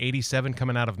south on 87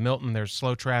 coming out of Milton, there's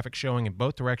slow traffic showing in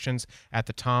both directions at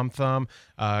the Tom Thumb.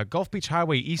 Gulf Beach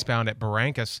Highway eastbound at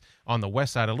Barrancas on the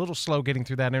west side, a little slow getting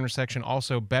through that intersection.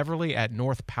 Also, Beverly at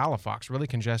North Palafox, really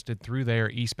congested through there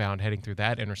eastbound heading through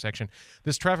that intersection.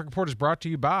 This traffic report is brought to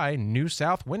you by New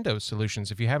South Windows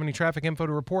Solutions. If you have any traffic info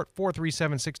to report,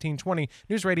 437-1620,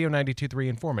 News Radio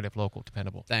 92.3, informative, local,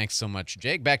 dependable. Thanks so much,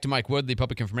 Jake. Back to Mike Wood, the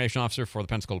Public Information Officer for the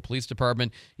Pensacola Police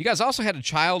Department. You guys also had a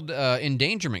child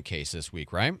endangerment case this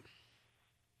week, right?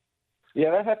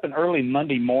 Yeah, that happened early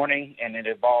Monday morning, and it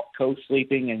involved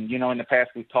co-sleeping. And, in the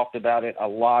past we've talked about it a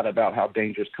lot, about how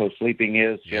dangerous co-sleeping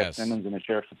is. Yes. Jeff Simmons and the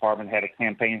Sheriff's Department had a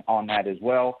campaign on that as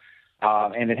well.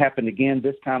 And it happened again.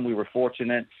 This time we were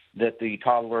fortunate that the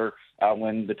toddler,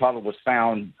 when the toddler was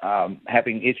found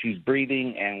having issues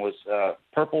breathing and was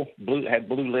had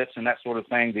blue lips and that sort of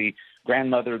thing, the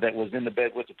grandmother that was in the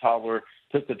bed with the toddler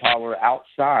took the toddler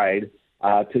outside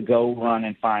to go run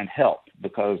and find help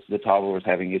because the toddler was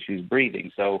having issues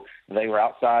breathing. So they were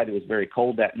outside. It was very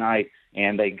cold that night,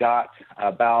 and they got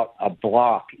about a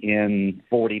block in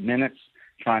 40 minutes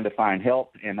trying to find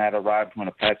help, and that arrived when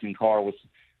a passing car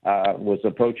was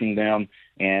approaching them,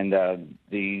 and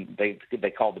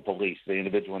they called the police. The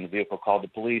individual in the vehicle called the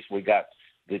police. We got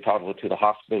the toddler to the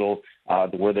hospital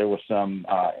where there was some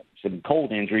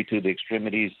cold injury to the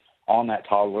extremities on that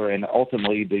toddler, and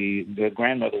ultimately the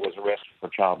grandmother was arrested for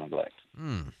child neglect.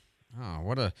 Oh,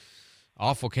 what a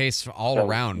awful case all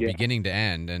around, beginning to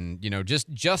end. And,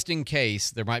 just in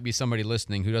case there might be somebody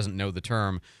listening who doesn't know the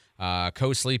term,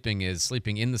 co-sleeping is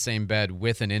sleeping in the same bed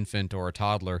with an infant or a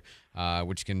toddler,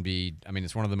 which can be,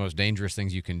 it's one of the most dangerous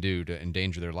things you can do to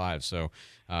endanger their lives. So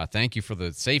thank you for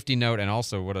the safety note, and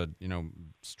also what a,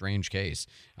 strange case.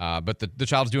 But the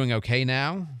child's doing okay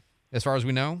now, as far as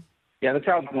we know? Yeah, the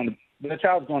child's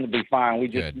going to be fine.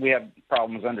 We have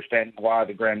problems understanding why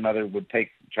the grandmother would take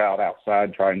the child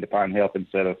outside trying to find help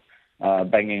instead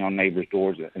of banging on neighbors'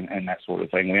 doors and that sort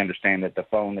of thing. We understand that the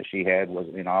phone that she had was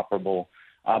inoperable.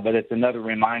 But it's another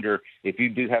reminder, if you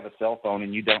do have a cell phone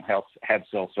and you don't have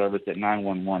cell service, that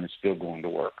 911 is still going to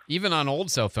work. Even on old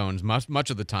cell phones, much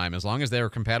of the time, as long as they are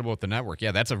compatible with the network.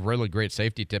 Yeah, that's a really great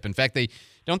safety tip. In fact, I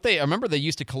remember they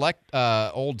used to collect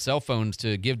old cell phones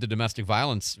to give to domestic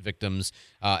violence victims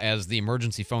as the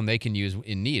emergency phone they can use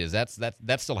in need.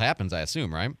 That still happens, I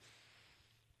assume, right?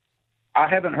 I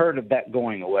haven't heard of that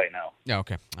going away, no. Yeah,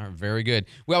 okay. All right, very good.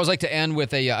 We always like to end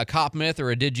with a cop myth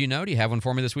or a did you know. Do you have one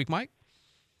for me this week, Mike?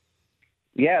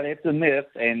 Yeah, it's a myth,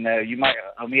 and you might.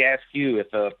 Let me ask you: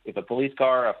 if a police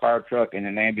car, a fire truck, and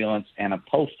an ambulance and a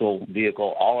postal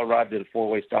vehicle all arrived at a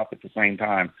four-way stop at the same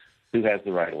time, who has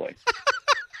the right of way.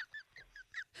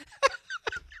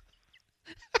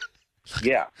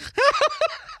 Yeah.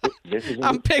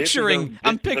 I'm picturing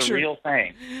a real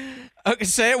thing. Okay,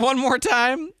 say it one more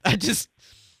time.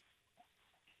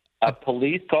 A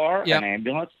police car, an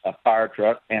ambulance, a fire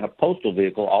truck, and a postal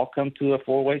vehicle all come to a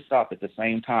four-way stop at the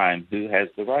same time. Who has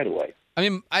the right of way? I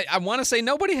mean, I want to say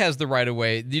nobody has the right of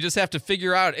way. You just have to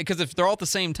figure out, because if they're all at the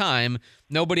same time,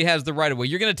 nobody has the right of way.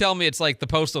 You're going to tell me it's like the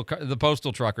postal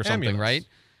truck or something, right?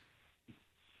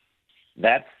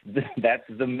 That's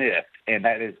the myth, and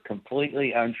that is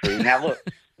completely untrue. Now, look,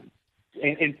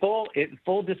 in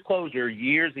full disclosure,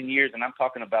 years and years, and I'm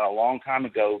talking about a long time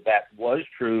ago, that was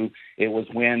true. It was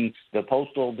when the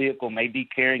postal vehicle may be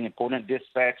carrying important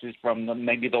dispatches from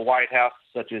maybe the White House,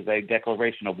 such as a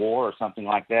declaration of war or something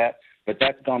like that. But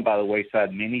that's gone by the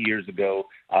wayside many years ago.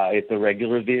 It's a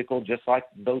regular vehicle, just like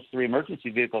those three emergency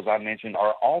vehicles I mentioned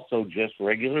are also just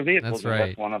regular vehicles. That's right.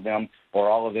 Unless one of them or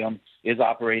all of them is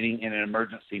operating in an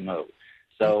emergency mode.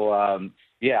 So,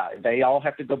 they all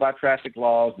have to go by traffic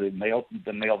laws. The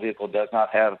mail vehicle does not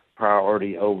have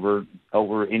priority over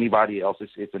anybody else.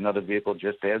 It's another vehicle,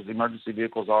 just as the emergency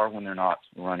vehicles are when they're not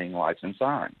running lights and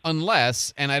sirens.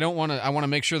 Unless, and I want to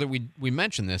make sure that we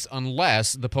mention this,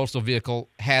 unless the postal vehicle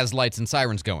has lights and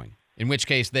sirens going, in which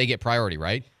case they get priority,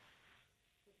 right?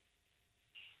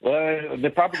 Well,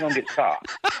 they're probably going to get stopped.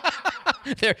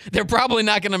 They're probably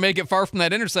not going to make it far from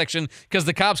that intersection because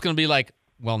the cop's going to be like,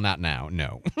 well, not now.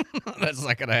 No, that's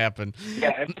not going to happen.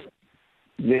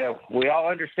 Yeah, we all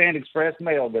understand express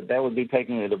mail, but that would be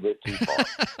taking it a bit too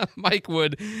far. Mike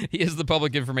Wood, he is the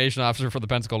public information officer for the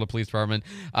Pensacola Police Department.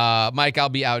 Mike, I'll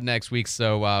be out next week,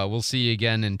 so we'll see you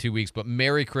again in 2 weeks. But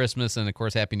Merry Christmas and, of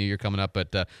course, Happy New Year coming up.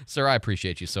 But, sir, I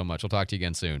appreciate you so much. We'll talk to you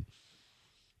again soon.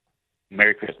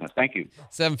 Merry Christmas. Thank you.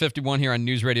 7:51 here on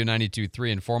News Radio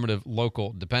 92.3, informative,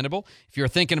 local, dependable. If you're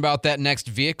thinking about that next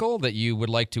vehicle that you would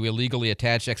like to illegally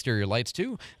attach exterior lights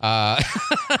to,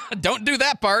 don't do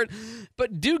that part,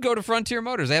 but do go to Frontier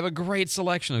Motors. They have a great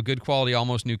selection of good quality,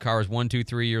 almost new cars, 1, 2,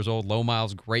 3 years old, low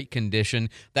miles, great condition.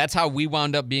 That's how we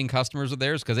wound up being customers of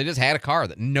theirs, because they just had a car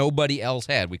that nobody else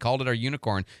had. We called it our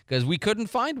unicorn because we couldn't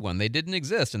find one. They didn't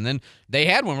exist. And then they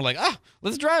had one. We're like,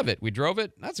 let's drive it. We drove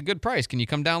it. That's a good price. Can you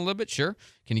come down a little bit? Sure.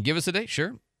 Can you give us a date?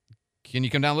 Sure. Can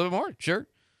you come down a little bit more? Sure.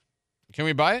 Can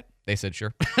we buy it? They said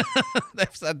sure.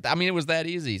 It was that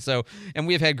easy. So, and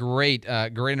we've had great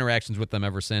interactions with them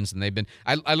ever since. And they've been,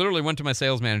 I literally went to my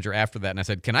sales manager after that and I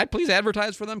said, can I please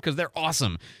advertise for them? Because they're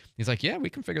awesome. He's like, yeah,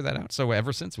 we can figure that out. So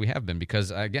ever since we have been,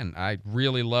 because again, I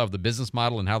really love the business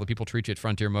model and how the people treat you at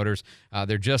Frontier Motors.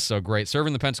 They're just so great.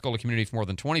 Serving the Pensacola community for more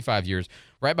than 25 years,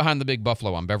 right behind the Big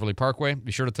Buffalo on Beverly Parkway.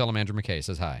 Be sure to tell them Andrew McKay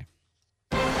says hi.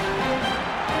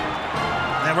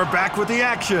 And we're back with the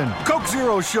action. Coke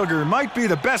Zero Sugar might be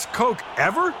the best Coke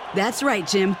ever. That's right,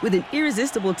 Jim. With an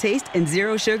irresistible taste and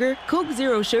zero sugar, Coke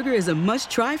Zero Sugar is a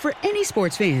must-try for any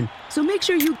sports fan. So make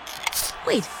sure you...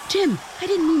 Wait, Jim, I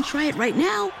didn't mean try it right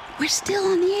now. We're still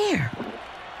on the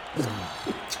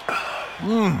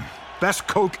air. Best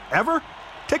Coke ever?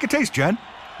 Take a taste, Jen.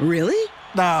 Really?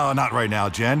 No, not right now,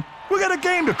 Jen. We got a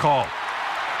game to call.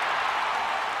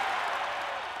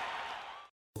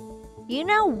 You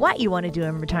know what you want to do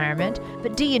in retirement,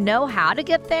 but do you know how to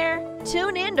get there?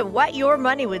 Tune in to What Your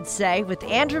Money Would Say with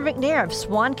Andrew McNair of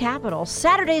Swan Capital,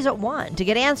 Saturdays at 1 to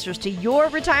get answers to your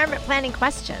retirement planning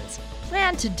questions.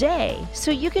 Plan today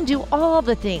so you can do all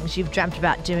the things you've dreamt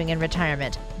about doing in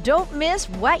retirement. Don't miss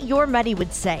What Your Money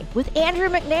Would Say with Andrew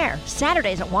McNair,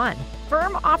 Saturdays at 1.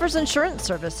 Firm offers insurance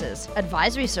services.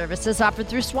 Advisory services offered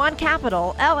through Swan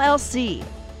Capital, LLC.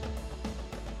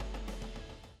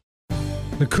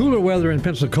 The cooler weather in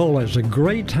Pensacola is a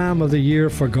great time of the year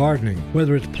for gardening,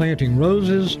 whether it's planting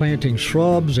roses, planting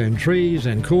shrubs and trees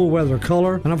and cool weather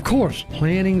color, and of course,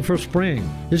 planning for spring.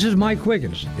 This is Mike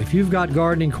Wiggins. If you've got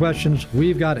gardening questions,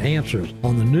 we've got answers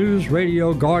on the News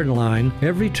Radio Garden Line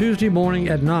every Tuesday morning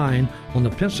at 9 on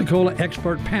the Pensacola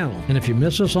Expert Panel. And if you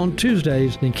miss us on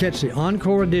Tuesdays, then catch the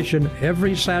encore edition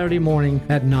every Saturday morning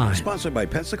at 9. Sponsored by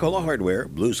Pensacola Hardware,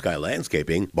 Blue Sky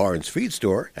Landscaping, Barnes Feed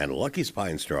Store, and Lucky's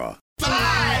Pine Straw.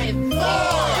 5, 4,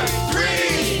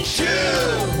 3, 2,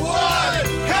 1.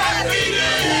 Happy New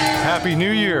Year! Happy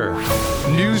New Year.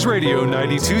 News Radio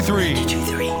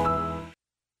 92.3.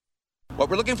 What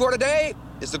we're looking for today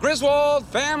is the Griswold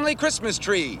family Christmas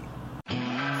tree.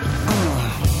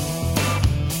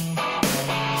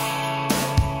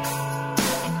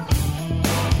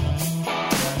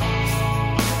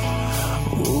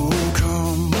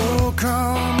 Oh,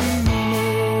 come.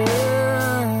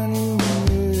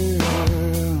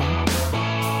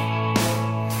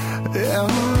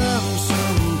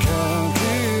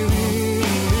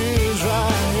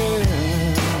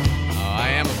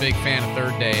 big fan of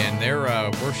Third Day, and their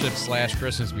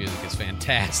worship/Christmas music is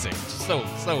fantastic. So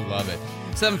love it.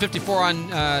 7:54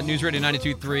 on News Radio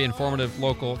 92.3, informative,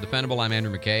 local, dependable. I'm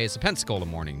Andrew McKay. It's the Pensacola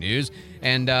Morning News.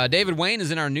 And David Wayne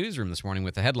is in our newsroom this morning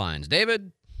with the headlines.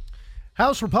 David?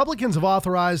 House Republicans have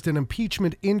authorized an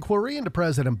impeachment inquiry into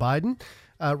President Biden.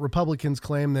 Republicans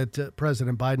claim that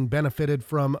President Biden benefited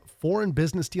from foreign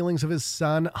business dealings of his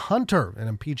son, Hunter. An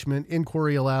impeachment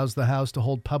inquiry allows the House to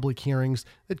hold public hearings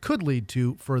that could lead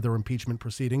to further impeachment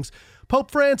proceedings.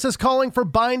 Pope Francis calling for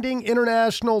binding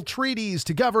international treaties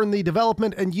to govern the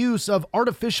development and use of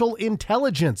artificial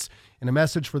intelligence. In a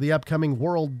message for the upcoming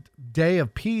World Day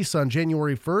of Peace on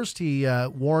January 1st, he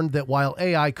warned that while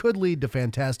AI could lead to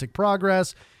fantastic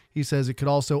progress, he says it could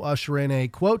also usher in a,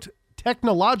 quote,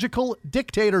 technological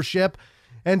dictatorship.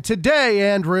 And today,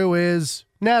 Andrew, is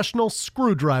National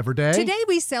Screwdriver Day. Today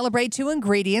we celebrate two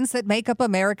ingredients that make up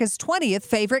America's 20th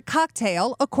favorite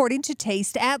cocktail, according to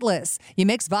Taste Atlas. You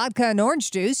mix vodka and orange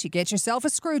juice, you get yourself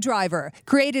a screwdriver.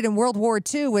 Created in World War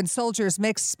II when soldiers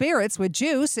mixed spirits with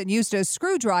juice and used a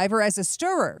screwdriver as a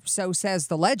stirrer, so says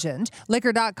the legend.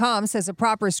 Liquor.com says a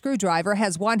proper screwdriver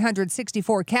has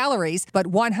 164 calories, but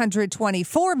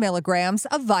 124 milligrams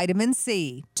of vitamin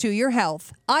C. To your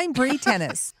health. I'm Bree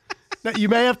Tennis. Now, you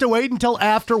may have to wait until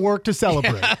after work to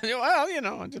celebrate. Yeah,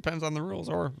 well, it depends on the rules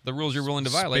or the rules you're willing to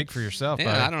violate. Speak for yourself, yeah,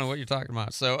 buddy. I don't know what you're talking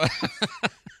about. So,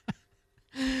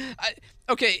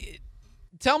 okay,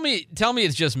 tell me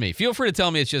it's just me. Feel free to tell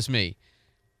me it's just me.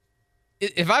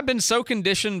 If I've been so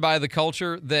conditioned by the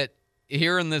culture that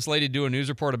hearing this lady do a news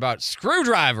report about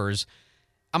screwdrivers,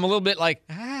 I'm a little bit like,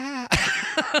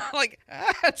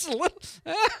 it's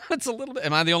a little bit.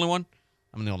 Am I the only one?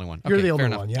 I'm the only one. You're okay, the only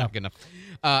enough. one, yeah. Good enough.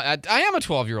 I am a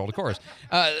 12-year-old, of course.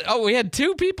 We had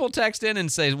two people text in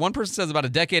and say, one person says about a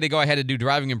decade ago I had to do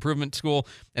driving improvement school,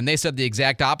 and they said the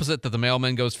exact opposite, that the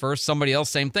mailman goes first. Somebody else,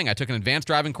 same thing. I took an advanced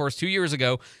driving course 2 years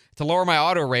ago to lower my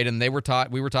auto rate, and we were taught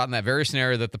in that very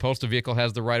scenario that the postal vehicle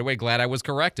has the right of way. Glad I was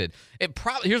corrected.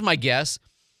 Here's my guess,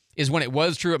 is when it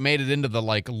was true, it made it into the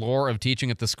lore of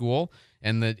teaching at the school,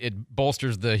 and it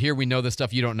bolsters the here we know this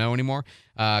stuff you don't know anymore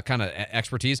kind of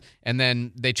expertise. And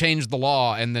then they changed the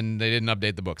law, and then they didn't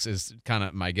update the books is kind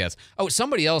of my guess. Oh,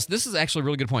 somebody else, this is actually a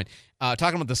really good point,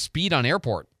 talking about the speed on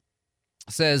airport,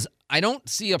 says, I don't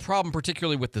see a problem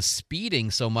particularly with the speeding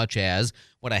so much as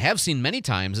what I have seen many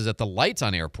times is at the lights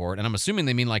on airport, and I'm assuming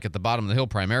they mean at the bottom of the hill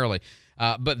primarily,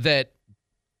 but that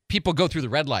people go through the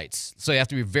red lights. So you have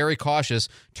to be very cautious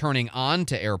turning on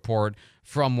to airport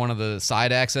from one of the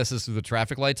side accesses through the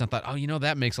traffic lights. I thought,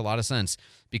 that makes a lot of sense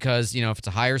because, if it's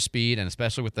a higher speed and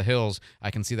especially with the hills,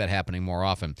 I can see that happening more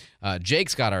often.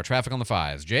 Jake's got our traffic on the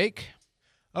fives. Jake?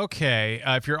 Okay,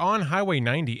 if you're on Highway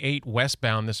 98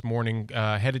 westbound this morning,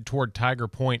 headed toward Tiger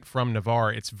Point from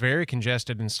Navarre, it's very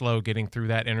congested and slow getting through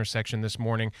that intersection this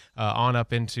morning, on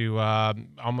up into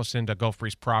almost into Gulf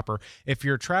Breeze proper. If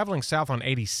you're traveling south on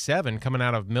 87 coming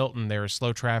out of Milton, there is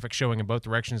slow traffic showing in both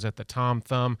directions at the Tom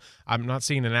Thumb. I'm not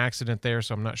seeing an accident there,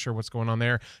 so I'm not sure what's going on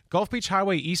there. Gulf Beach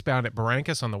Highway eastbound at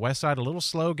Barrancas on the west side, a little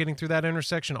slow getting through that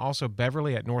intersection. Also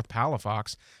Beverly at North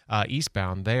Palafox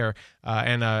eastbound there,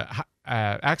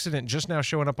 accident just now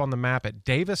showing up on the map at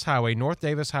Davis Highway, North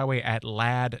Davis Highway at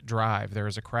Ladd Drive. There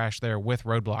is a crash there with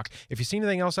roadblock. If you see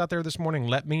anything else out there this morning,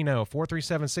 let me know.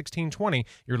 437-1620.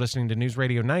 You're listening to News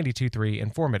Radio 92.3,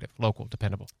 informative, local,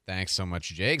 dependable. Thanks so much,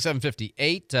 Jake.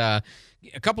 7:58. A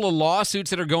couple of lawsuits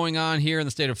that are going on here in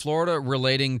the state of Florida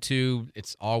relating to,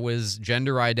 it's always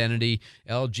gender identity,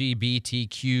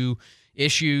 LGBTQ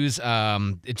issues.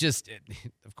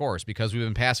 Of course, because we've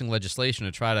been passing legislation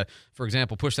to try to, for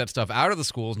example, push that stuff out of the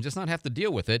schools and just not have to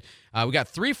deal with it. We got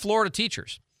 3 Florida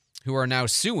teachers who are now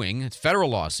suing, it's a federal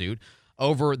lawsuit,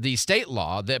 over the state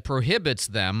law that prohibits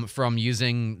them from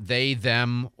using they,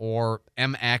 them, or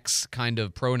MX kind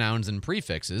of pronouns and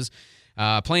prefixes.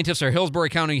 Plaintiffs are Hillsborough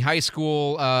County High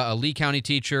School, a Lee County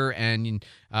teacher, and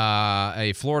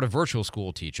a Florida virtual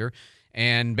school teacher.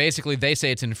 And basically, they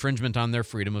say it's infringement on their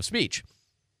freedom of speech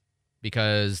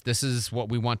because this is what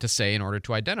we want to say in order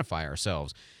to identify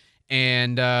ourselves.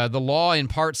 And the law in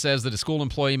part says that a school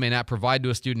employee may not provide to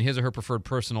a student his or her preferred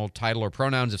personal title or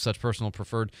pronouns if such personal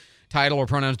preferred title or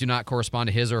pronouns do not correspond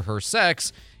to his or her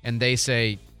sex. And they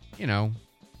say,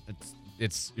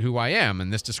 it's who I am,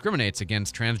 and this discriminates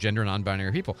against transgender and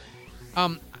non-binary people.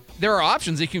 There are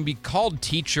options. They can be called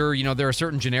teacher. There are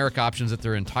certain generic options that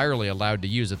they're entirely allowed to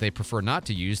use that they prefer not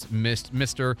to use,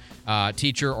 Mr.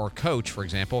 Teacher or Coach, for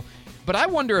example. But I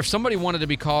wonder if somebody wanted to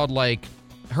be called like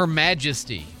Her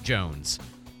Majesty Jones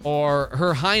or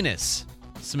Her Highness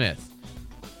Smith,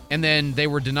 and then they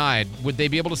were denied, would they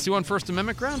be able to sue on First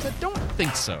Amendment grounds? I don't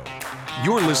think so.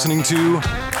 You're listening to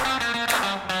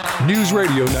News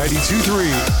Radio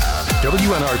 92.3,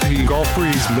 WNRP Gulf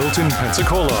Breeze, Milton,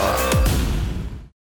 Pensacola.